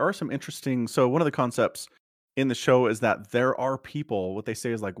 but there are some interesting. So one of the concepts in the show is that there are people, what they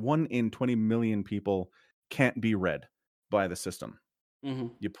say is like 1 in 20 million people can't be read by the system.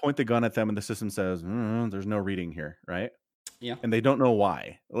 You point the gun at them and the system says, there's no reading here, right? Yeah. And they don't know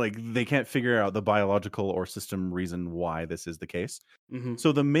why. Like they can't figure out the biological or system reason why this is the case.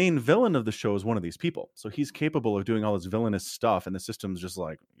 So the main villain of the show is one of these people. So he's capable of doing all this villainous stuff, and the system's just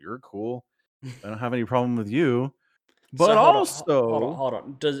like, you're cool. I don't have any problem with you. But so hold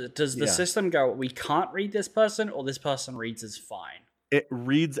on. Does the system go, we can't read this person, or this person reads as fine? It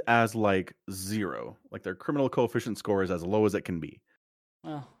reads as like 0. Like their criminal coefficient score is as low as it can be.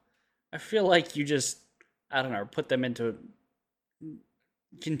 Well, I feel like you just, I don't know, put them into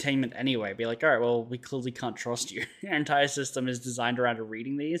containment anyway. Be like, all right, well, we clearly can't trust you. Your entire system is designed around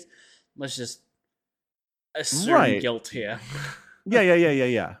reading these. Let's just assume guilt here.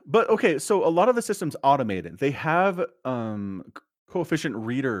 Yeah. But okay, so a lot of the system's automated. They have coefficient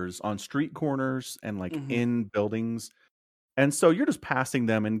readers on street corners and like in buildings. And so you're just passing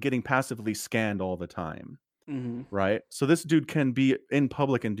them and getting passively scanned all the time. Right? So this dude can be in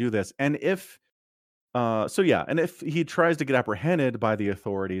public and do this. And if and if he tries to get apprehended by the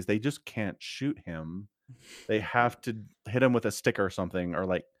authorities, they just can't shoot him. They have to hit him with a stick or something, or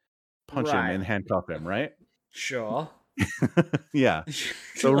like punch him and handcuff him, right? Sure. Yeah.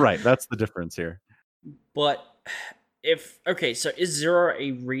 So that's the difference here. But so is 0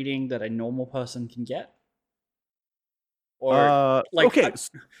 a reading that a normal person can get? Or okay,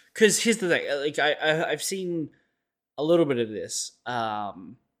 because here's the thing, like I've seen a little bit of this,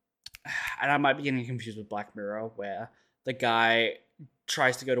 and I might be getting confused with Black Mirror, where the guy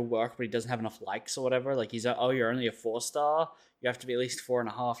tries to go to work but he doesn't have enough likes or whatever. Like he's you're only a 4-star. you have to be at least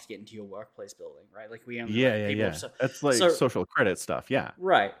 4.5 to get into your workplace building, right? Like we only Yeah, let yeah, people. yeah. That's like So social credit stuff. Yeah.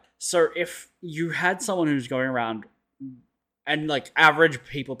 right. So if you had someone who's going around and like average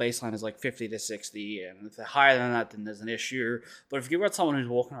people baseline is like 50 to 60, and if they're higher than that, then there's an issue. But if you've got someone who's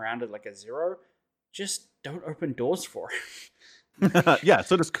walking around at like a 0, just don't open doors for him. Yeah,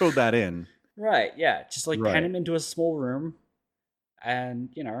 so just code that in. Right, yeah. Just like pen Right. him into a small room and,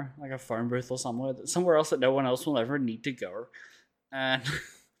 like a phone booth or somewhere else that no one else will ever need to go. And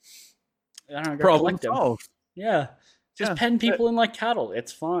I don't know, go Problem collect him. solved. Yeah. Just Yeah. pen people in like cattle.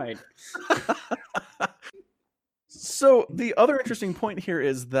 It's fine. So the other interesting point here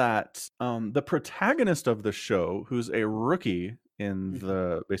is that the protagonist of the show, who's a rookie in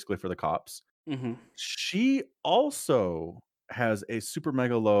the basically for the cops, Mm-hmm. she also has a super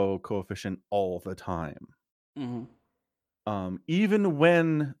mega low coefficient all the time. Mm-hmm. Even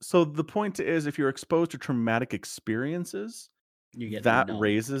when, so the point is, if you're exposed to traumatic experiences, You get that numb.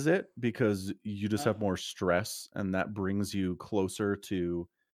 raises it because you just have more stress, and that brings you closer to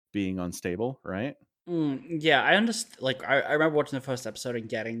being unstable, right? Yeah, I understand. Like, I remember watching the first episode and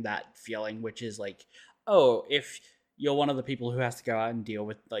getting that feeling, which is like, oh, if you're one of the people who has to go out and deal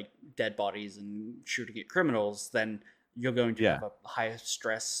with like dead bodies and shooting at criminals, then you're going to Yeah. have a higher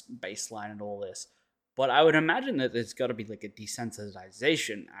stress baseline and all this. But I would imagine that there's got to be like a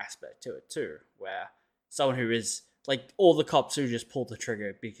desensitization aspect to it too, where someone who is like all the cops who just pull the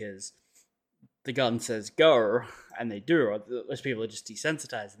trigger because the gun says go and they do, or those people are just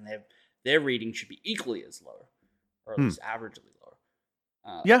desensitized and their reading should be equally as low, or at least averagely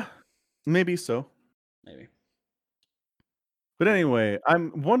low. Yeah, maybe so. Maybe. But anyway,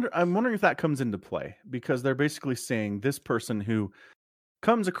 I'm wondering if that comes into play, because they're basically saying this person who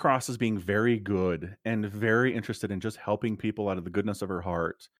comes across as being very good and very interested in just helping people out of the goodness of her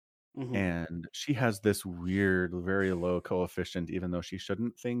heart, and she has this weird, very low coefficient, even though she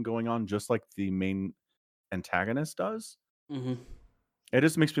shouldn't, thing going on, just like the main antagonist does. It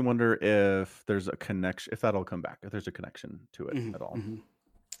just makes me wonder if there's a connection, if that'll come back, if there's a connection to it at all.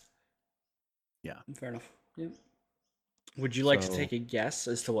 Yeah. Fair enough. Yeah. Would you like to take a guess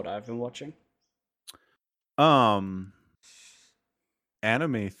as to what I've been watching? Anime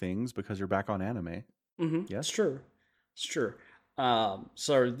things, because you're back on anime. Yes, it's true. It's true.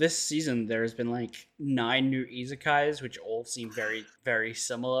 So this season there has been like 9 new isekais, which all seem very, very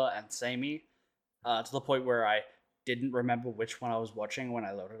similar and samey, to the point where I didn't remember which one I was watching when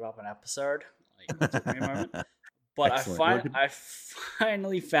I loaded up an episode. Like, it took me a moment. But I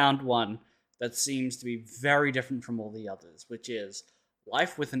finally found one that seems to be very different from all the others, which is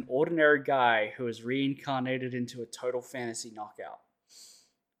life with an ordinary guy who is reincarnated into a total fantasy knockout.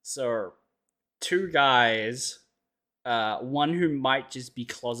 So, 2 guys, one who might just be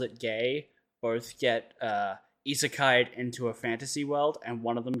closet gay, both get isekai'd into a fantasy world, and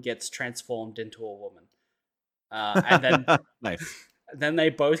one of them gets transformed into a woman. And then nice. Then they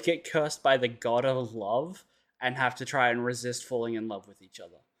both get cursed by the god of love and have to try and resist falling in love with each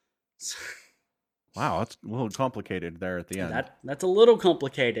other. Wow, that's a little complicated there at the end. That's a little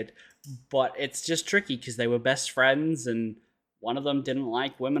complicated, but it's just tricky because they were best friends, and one of them didn't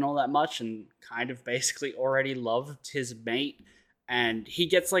like women all that much and kind of basically already loved his mate. And he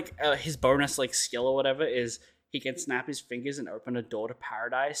gets like his bonus like skill or whatever is he can snap his fingers and open a door to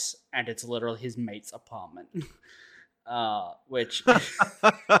paradise, and it's literally his mate's apartment. Which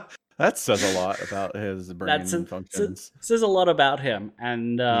that says a lot about his brain functions. Says a lot about him,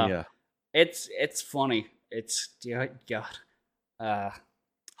 and yeah, it's funny. It's God.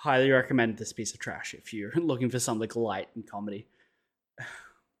 Highly recommend this piece of trash if you're looking for something light and comedy.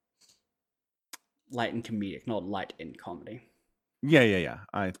 Light and comedic, not light in comedy. Yeah.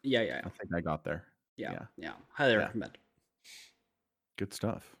 I think I got there. Yeah. Highly recommend. Good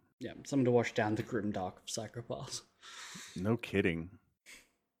stuff. Yeah, something to wash down the grim dark of Psycho-Pass. No kidding.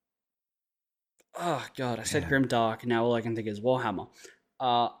 Oh god, I said grim dark, and now all I can think is Warhammer.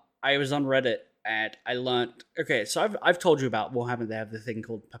 I was on Reddit and I learned. Okay, so I've told you about Warhammer. They have the thing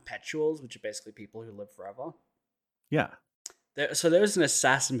called perpetuals, which are basically people who live forever. Yeah. So there was an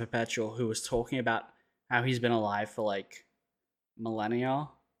assassin perpetual who was talking about how he's been alive for like millennia,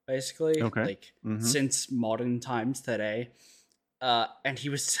 basically, like since modern times today. And he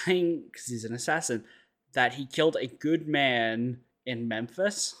was saying, because he's an assassin, that he killed a good man in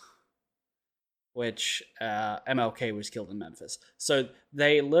Memphis, which MLK was killed in Memphis. So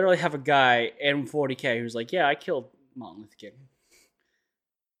they literally have a guy in 40K who's like, yeah, I killed Martin Luther King.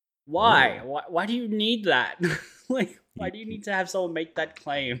 Why? Why do you need that? Like, why do you need to have someone make that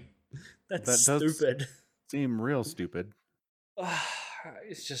claim? That's stupid. Seem real stupid.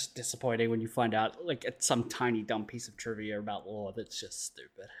 it's just disappointing when you find out, like, it's some tiny dumb piece of trivia about law that's just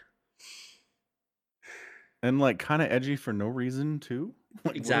stupid. And like kind of edgy for no reason too. Like,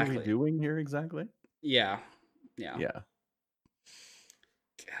 what are we Exactly. doing here exactly? Yeah. Yeah. Yeah.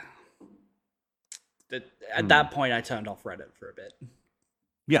 At that point, I turned off Reddit for a bit.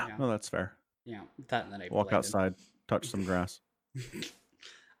 Yeah. Yeah. No, that's fair. Yeah, that and then April. Walk outside, touch some grass.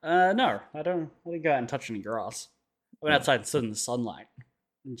 No, I didn't go out and touch any grass. I went outside and stood in the sunlight.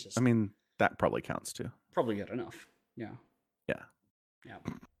 Just, I mean, that probably counts too. probably good enough. Yeah. Yeah. Yeah.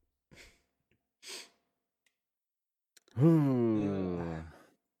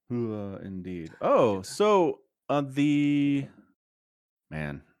 Indeed. Oh, so so the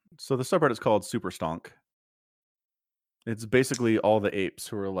subreddit's called Super Stonk. It's basically all the apes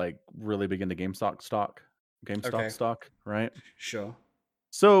who are like really big into GameStop stock, right? Sure.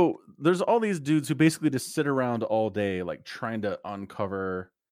 So there's all these dudes who basically just sit around all day, like trying to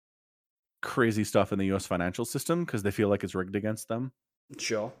uncover crazy stuff in the U.S. financial system because they feel like it's rigged against them.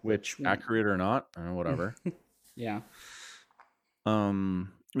 Sure. Which, accurate or not, whatever. Yeah.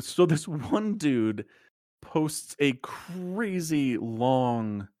 So this one dude posts a crazy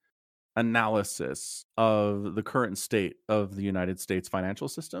long analysis of the current state of the United States financial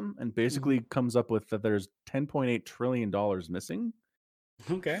system and basically comes up with that there's $10.8 trillion missing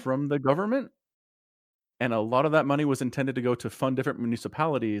from the government. And a lot of that money was intended to go to fund different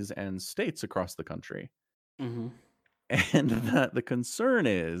municipalities and states across the country. And that the concern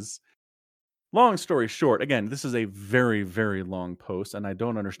is, long story short, again, this is a very, very long post, and I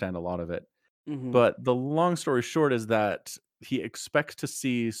don't understand a lot of it. But the long story short is that he expects to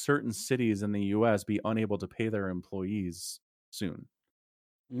see certain cities in the US be unable to pay their employees soon.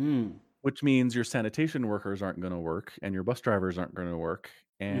 Which means your sanitation workers aren't going to work, and your bus drivers aren't going to work,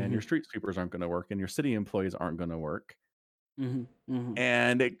 and your street sweepers aren't going to work, and your city employees aren't going to work.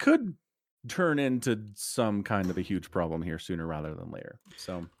 And it could turn into some kind of a huge problem here sooner rather than later.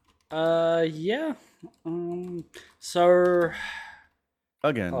 So yeah. So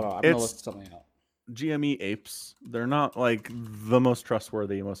again, hold on, I'm gonna look something up. GME apes, they're not like the most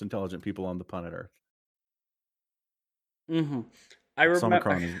trustworthy, most intelligent people on the planet Earth. I remember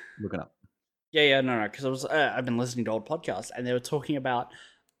Somicron is looking up. Yeah, no, because I've been listening to old podcasts, and they were talking about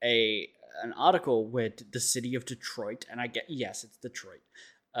an article where the city of Detroit, and yes, it's Detroit,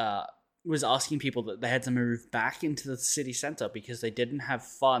 was asking people that they had to move back into the city center because they didn't have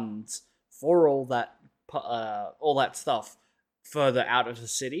funds for all that stuff further out of the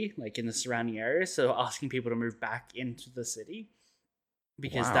city, like in the surrounding areas. So asking people to move back into the city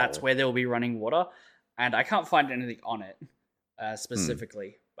because that's where they'll be running water. And I can't find anything on it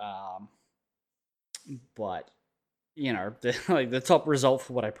specifically. But you know, the top result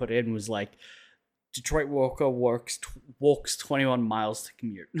for what I put in was like Detroit worker walks 21 miles to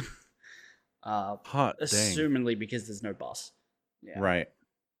commute. Assumingly because there's no bus. Yeah. Right.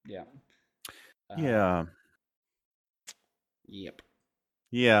 Yeah. Yeah. Yep.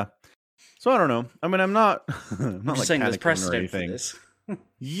 Yeah. So I don't know. I mean, I'm not I'm like saying there's panicking or precedent for anything. this.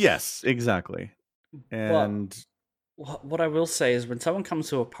 Yes, exactly. And what I will say is when someone comes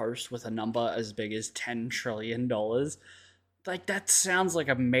to a post with a number as big as $10 trillion, like that sounds like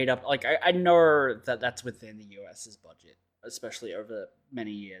a made up, like I know that that's within the US's budget, especially over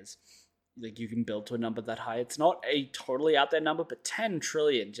many years. Like you can build to a number that high. It's not a totally out there number, but 10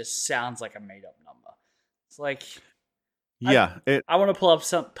 trillion just sounds like a made up number. It's like, yeah, I want to pull up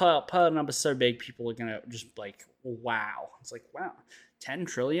put a number so big people are gonna just like, wow. It's like, wow, 10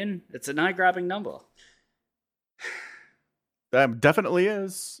 trillion. It's an eye grabbing number. That definitely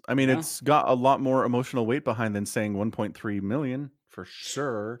is. I mean, it's got a lot more emotional weight behind than saying 1.3 million for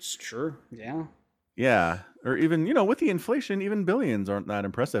sure. It's true. Yeah. Yeah. Or even, with the inflation, even billions aren't that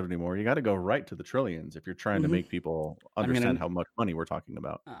impressive anymore. You got to go right to the trillions if you're trying to make people understand how much money we're talking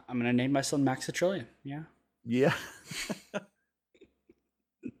about. I'm going to name my son Max a Trillion. Yeah. Yeah.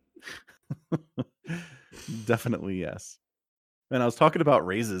 Definitely, yes. And I was talking about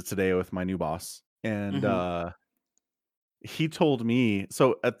raises today with my new boss. And he told me,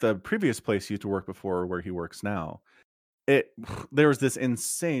 so at the previous place he used to work before where he works now, there was this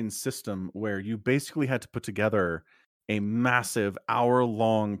insane system where you basically had to put together a massive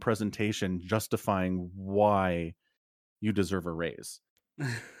hour-long presentation justifying why you deserve a raise.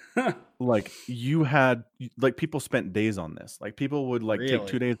 Like you had, like people spent days on this. Like people would take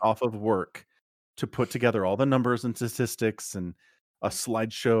 2 days off of work to put together all the numbers and statistics and a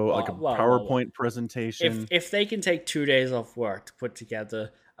slideshow, like a PowerPoint presentation. If they can take 2 days off work to put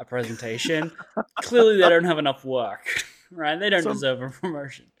together a presentation, clearly they don't have enough work, right? They don't deserve a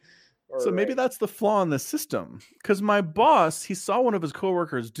promotion. So maybe that's the flaw in the system. Because my boss, he saw one of his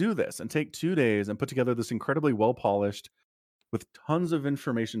coworkers do this and take 2 days and put together this incredibly well polished, with tons of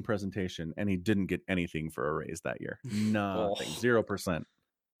information presentation, and he didn't get anything for a raise that year. Nothing, 0%.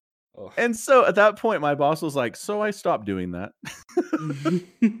 Oh. And so at that point, my boss was like, "So I stopped doing that."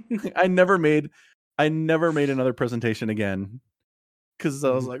 I never made another presentation again because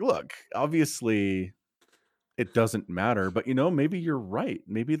I was like, "Look, obviously." It doesn't matter, but maybe you're right.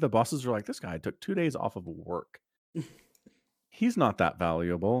 Maybe the bosses are like, this guy took 2 days off of work. He's not that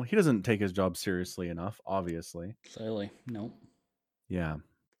valuable. He doesn't take his job seriously enough, obviously. Clearly, no. Yeah.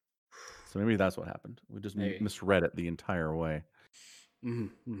 So maybe that's what happened. We just misread it the entire way.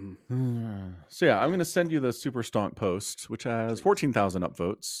 So yeah, I'm going to send you the Super Stonk post, which has 14,000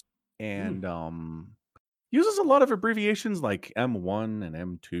 upvotes and uses a lot of abbreviations like M1 and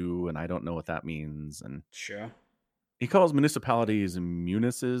M2, and I don't know what that means. And sure, he calls municipalities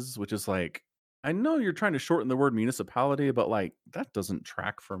munices, which is like, I know you're trying to shorten the word municipality, but like that doesn't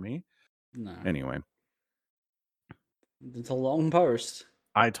track for me. No. Anyway, it's a long post.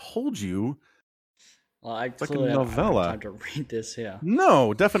 I told you. Well, it's like a novella. I don't have time to read this. Yeah.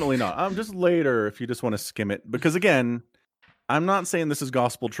 No, definitely not. Just later if you just want to skim it, because again, I'm not saying this is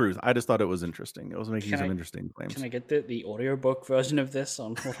gospel truth. I just thought it was interesting. It was making some interesting claims. Can I get the audiobook version of this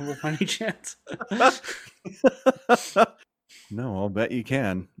on Audible by any chance? No, I'll bet you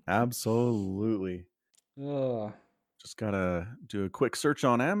can. Absolutely. Just gotta do a quick search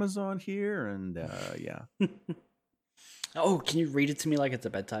on Amazon here, and yeah. Oh, can you read it to me like it's a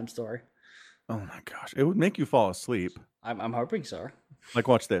bedtime story? Oh my gosh, it would make you fall asleep. I'm hoping so. Like,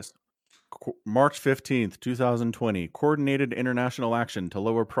 watch this. March 15th, 2020, coordinated international action to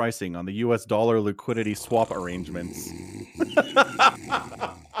lower pricing on the US dollar liquidity swap arrangements.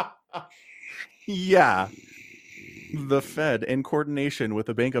 Yeah. The Fed, in coordination with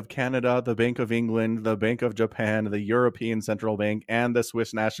the Bank of Canada, the Bank of England, the Bank of Japan, the European Central Bank, and the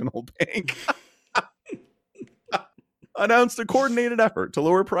Swiss National Bank, announced a coordinated effort to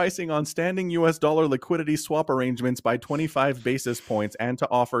lower pricing on standing US dollar liquidity swap arrangements by 25 basis points and to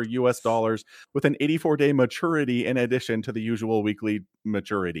offer US dollars with an 84-day maturity in addition to the usual weekly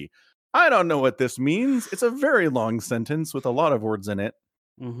maturity. I don't know what this means. It's a very long sentence with a lot of words in it.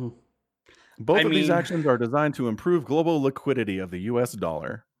 Both of these actions are designed to improve global liquidity of the US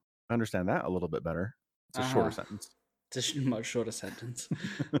dollar. I understand that a little bit better. It's a shorter sentence. It's a much shorter sentence.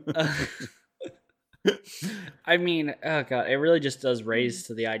 I mean, oh god, it really just does raise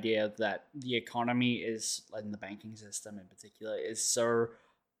to the idea that the economy is, and the banking system in particular, is so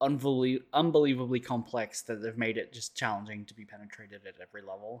unbelievably complex that they've made it just challenging to be penetrated at every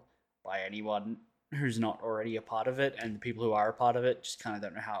level by anyone who's not already a part of it, and the people who are a part of it just kind of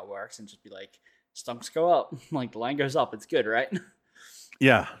don't know how it works and just be like, stonks go up, like the line goes up, it's good, right?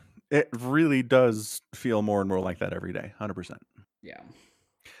 Yeah, it really does feel more and more like that every day, 100%. Yeah.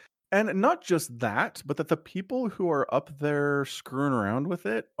 And not just that, but that the people who are up there screwing around with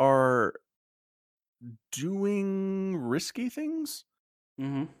it are doing risky things.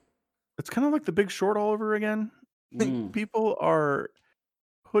 It's kind of like The Big Short all over again. People are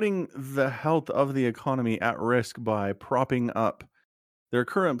putting the health of the economy at risk by propping up their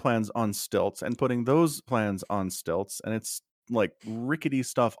current plans on stilts and putting those plans on stilts. And it's like rickety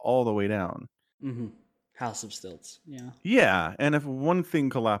stuff all the way down. House of Stilts. Yeah. Yeah. And if one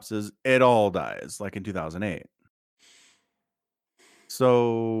thing collapses, it all dies, like in 2008.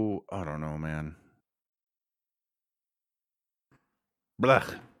 So, I don't know, man. Blah.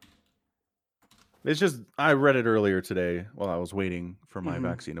 It's just, I read it earlier today while I was waiting for my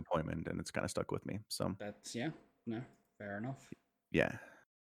vaccine appointment, and it's kind of stuck with me. So that's, yeah, no, fair enough. Yeah.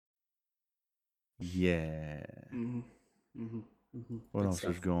 Yeah. What else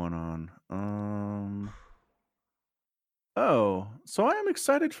is going on? Oh, so I am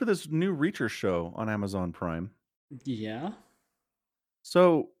excited for this new Reacher show on Amazon Prime. Yeah.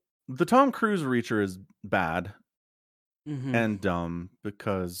 So the Tom Cruise Reacher is bad and dumb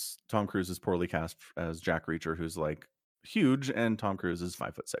because Tom Cruise is poorly cast as Jack Reacher, who's like huge, and Tom Cruise is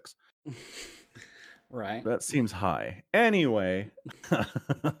 5'6". Right. That seems high. Anyway.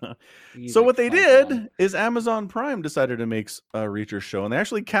 So what they did is Amazon Prime decided to make a Reacher show, and they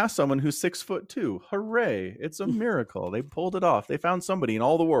actually cast someone who's 6'2". Hooray. It's a miracle. They pulled it off. They found somebody in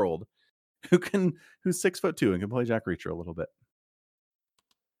all the world who's 6'2" and can play Jack Reacher a little bit.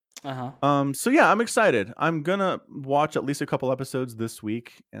 So yeah, I'm excited. I'm gonna watch at least a couple episodes this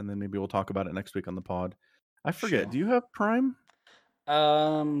week, and then maybe we'll talk about it next week on the pod. I forget. Sure. Do you have Prime?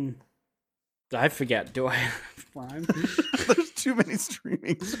 I forget. Do I have Prime? There's too many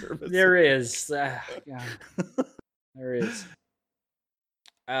streaming services. There is. Yeah. There is.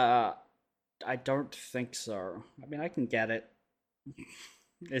 I don't think so. I mean, I can get it.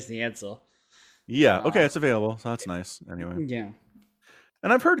 Is the answer. Yeah, okay, Uh, it's available, so that's nice. Anyway, yeah.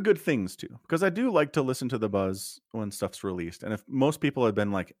 and I've heard good things too, because I do like to listen to the buzz when stuff's released. And if most people had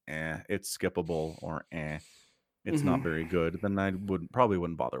been like, it's skippable," or it's not Hmm. very good," then I probably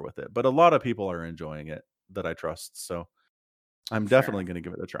wouldn't bother with it. But a lot of people are enjoying it that I trust, so I'm definitely Fair. going to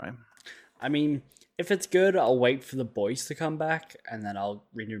give it a try. I mean, if it's good, I'll wait for the boys to come back, and then I'll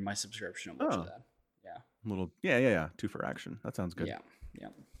renew my subscription and watch it Oh, then. Yeah. little yeah. Two for action. That sounds good. Yeah. Yeah.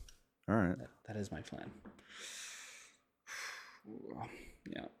 All right. That is my plan.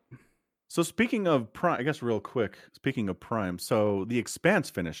 Yeah. So speaking of Prime, I guess real quick. Speaking of Prime, so The Expanse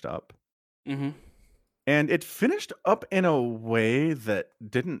finished up, Mm-hmm. and it finished up in a way that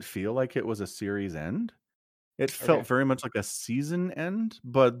didn't feel like it was a series end. It felt Okay. very much like a season end,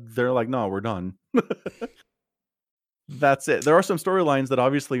 but they're like, no, we're done. That's it. There are some storylines that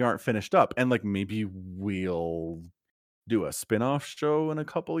obviously aren't finished up, and like maybe we'll do a spin-off show in a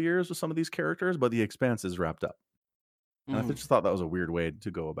couple years with some of these characters, but The Expanse is wrapped up. And I Mm. just thought that was a weird way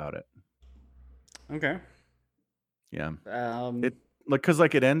to go about it. Okay. Yeah. Um, It cuz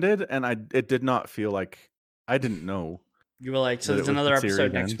like it ended and it did not feel like I didn't know you were like, so that it there's was the another episode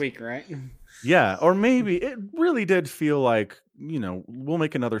series next end. week, right? Yeah, or maybe it really did feel like, we'll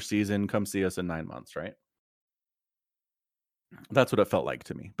make another season, come see us in 9 months, right? That's what it felt like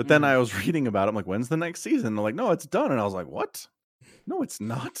to me. But then Mhm. I was reading about it, I'm like, when's the next season? They're like, no, it's done. And I was like, what? No, it's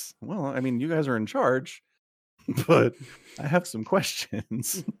not. Well, I mean, you guys are in charge, but I have some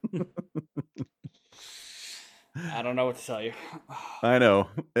questions. I don't know what to tell you. I know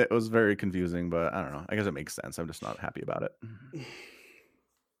it was very confusing, but I don't know. I guess it makes sense. I'm just not happy about it.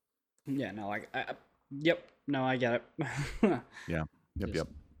 Yeah, no, yep, no, I get it. Yeah. Yep. Just-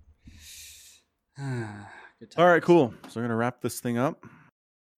 Good All right, times. cool. So we're gonna wrap this thing up.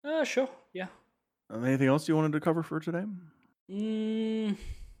 Sure, yeah. Anything else you wanted to cover for today? Mm,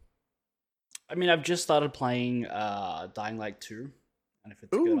 I mean, I've just started playing Dying Light 2, and if it's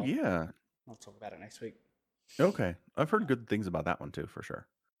good, Oh yeah. I'll talk about it next week. Okay. I've heard good things about that one too, for sure.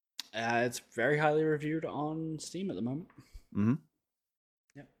 It's very highly reviewed on Steam at the moment. Mm-hmm.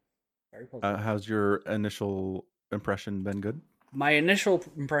 Yep, very positive. How's your initial impression been? Good. My initial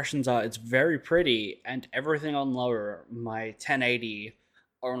impressions are it's very pretty, and everything on lower, my 1080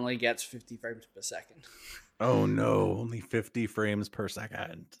 only gets 50 frames per second. Oh no, only 50 frames per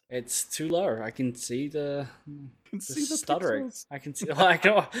second. It's too low. I can see the See the stuttering. pixels? I can see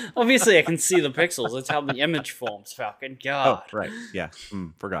obviously I can see the pixels. It's how the image forms, Falcon. Oh, God. right. Yeah.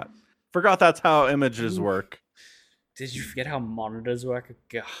 Forgot that's how images work. Did you forget how monitors work? God,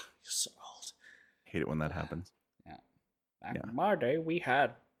 you're so old. Hate it when that happens. Yeah. Back in my day, we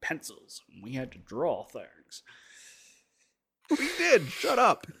had pencils and we had to draw things. We did. Shut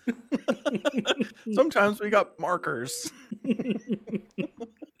up. Sometimes we got markers.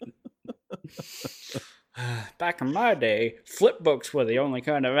 Back in my day, flip books were the only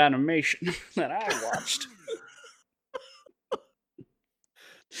kind of animation that I watched.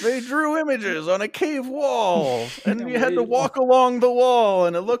 They drew images on a cave wall, and you had to walk along the wall,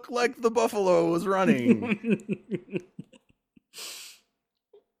 and it looked like the buffalo was running.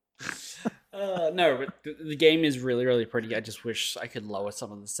 No, but the game is really, really pretty. I just wish I could lower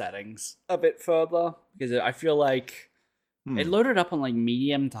some of the settings a bit further, because I feel like it loaded up on like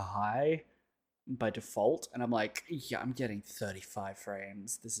medium to high by default, and I'm like, yeah, I'm getting 35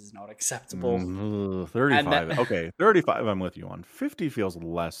 frames. This is not acceptable. 35. Okay, 35 I'm with you on. 50 feels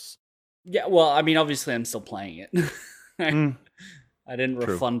less. Yeah, well, I mean, obviously I'm still playing it. Mm, I didn't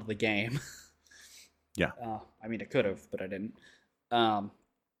true. refund the game. Yeah. I mean, I could have, but I didn't.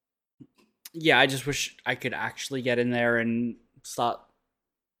 Yeah, I just wish I could actually get in there and start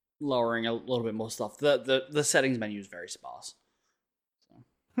lowering a little bit more stuff. The settings menu is very sparse.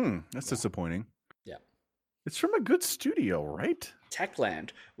 So, That's disappointing. yeah. It's from a good studio, right?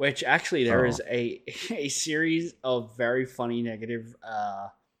 Techland, which actually there is a series of very funny negative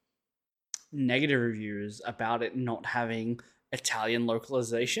reviews about it not having Italian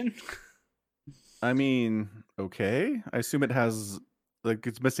localization. I mean, okay. I assume it has, like,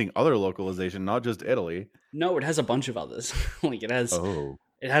 it's missing other localization, not just Italy. No, it has a bunch of others. Like it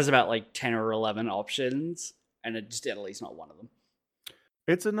has about like 10 or 11 options, and it just Italy's not one of them.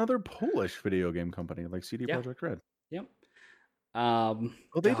 It's another Polish video game company, like CD Projekt Red. Yep.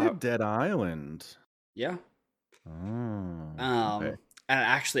 They did Dead Island. Yeah. Oh. Okay. And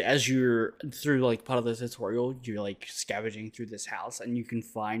actually, as you're through like part of the tutorial, you're like scavenging through this house, and you can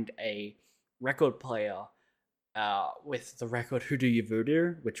find a record player with the record "Who Do You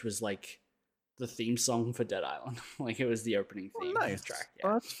Voodoo," which was like the theme song for Dead Island. Like it was the opening theme Nice. track. Oh,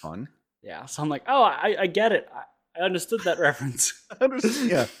 Yeah, that's fun. yeah. So I'm like, oh, I get it. I understood that reference.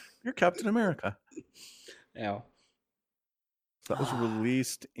 Yeah, you're Captain America. Yeah. So that was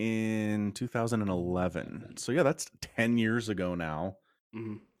released in 2011. So yeah, that's 10 years ago now.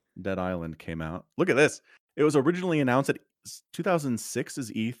 Mhm. Dead Island came out. Look at this. It was originally announced at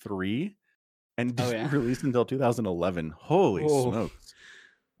 2006's E3 and Oh, didn't yeah? release until 2011. Holy Oh. smokes.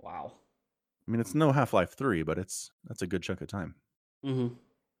 Wow. I mean, it's no Half-Life 3, but that's a good chunk of time. Mm-hmm.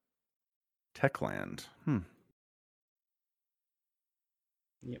 Techland.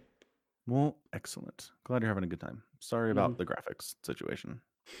 Yep. Well, excellent. Glad you're having a good time. Sorry about the graphics situation.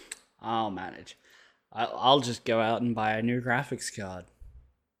 I'll manage. I'll just go out and buy a new graphics card.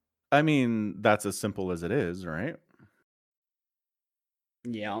 I mean, that's as simple as it is, right?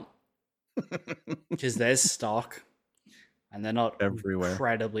 Yeah. Because there's stock, and they're not Everywhere.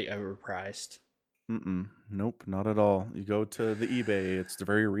 incredibly overpriced. Nope, not at all. You go to the eBay, it's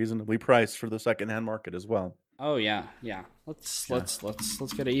very reasonably priced for the secondhand market as well. Oh yeah. Let's go to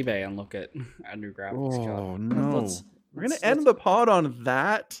eBay and look at a new graphics card. Oh no. We're gonna end let's- the pod on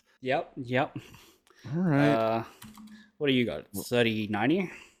that. Yep. All right. What do you got?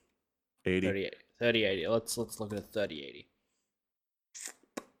 3090? 80. 3080. Let's look at a 3080.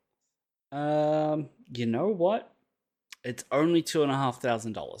 You know what? It's only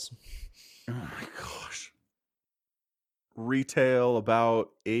 $2,500. Oh my gosh. Retail about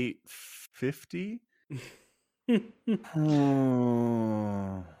 $850.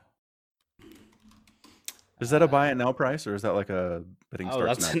 Oh. Is that a buy it now price, or is that like a bidding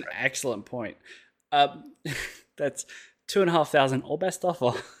starts that's now an price? excellent point. That's $2,500 or best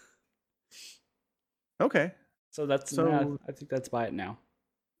offer. Okay. So that's I think that's buy it now.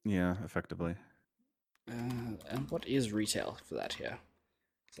 Yeah, effectively. And what is retail for that here?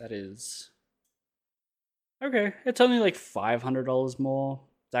 That is okay. It's only like $500 more.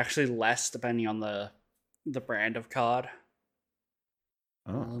 It's actually less depending on the brand of card.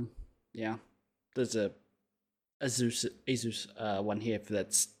 Oh. Yeah. There's a Asus one here for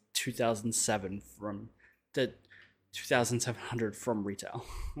that's 2007 from the 2,700 from retail.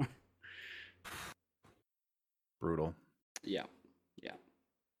 Brutal. Yeah.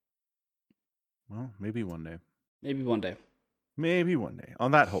 Well, maybe one day. Maybe one day. Maybe one day.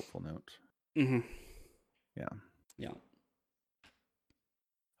 On that hopeful note. Mm-hmm. Yeah. Yeah.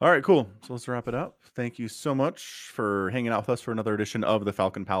 All right, cool. So let's wrap it up. Thank you so much for hanging out with us for another edition of the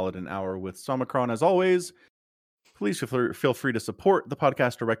Falcon Paladin Hour with Somicron. As always, please feel free to support the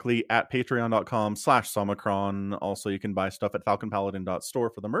podcast directly at patreon.com/Somicron. Also, you can buy stuff at falconpaladin.store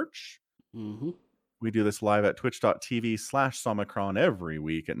for the merch. Mm-hmm. We do this live at twitch.tv/Somicron every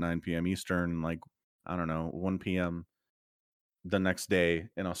week at 9 p.m. Eastern, like, I don't know, 1 p.m. the next day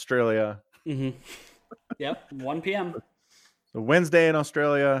in Australia. Mm-hmm. Yep, 1 p.m. So Wednesday in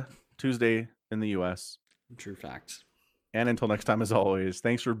Australia, Tuesday in the U.S. True facts. And until next time, as always,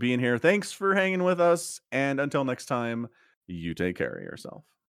 thanks for being here. Thanks for hanging with us. And until next time, you take care of yourself.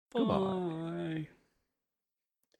 Goodbye.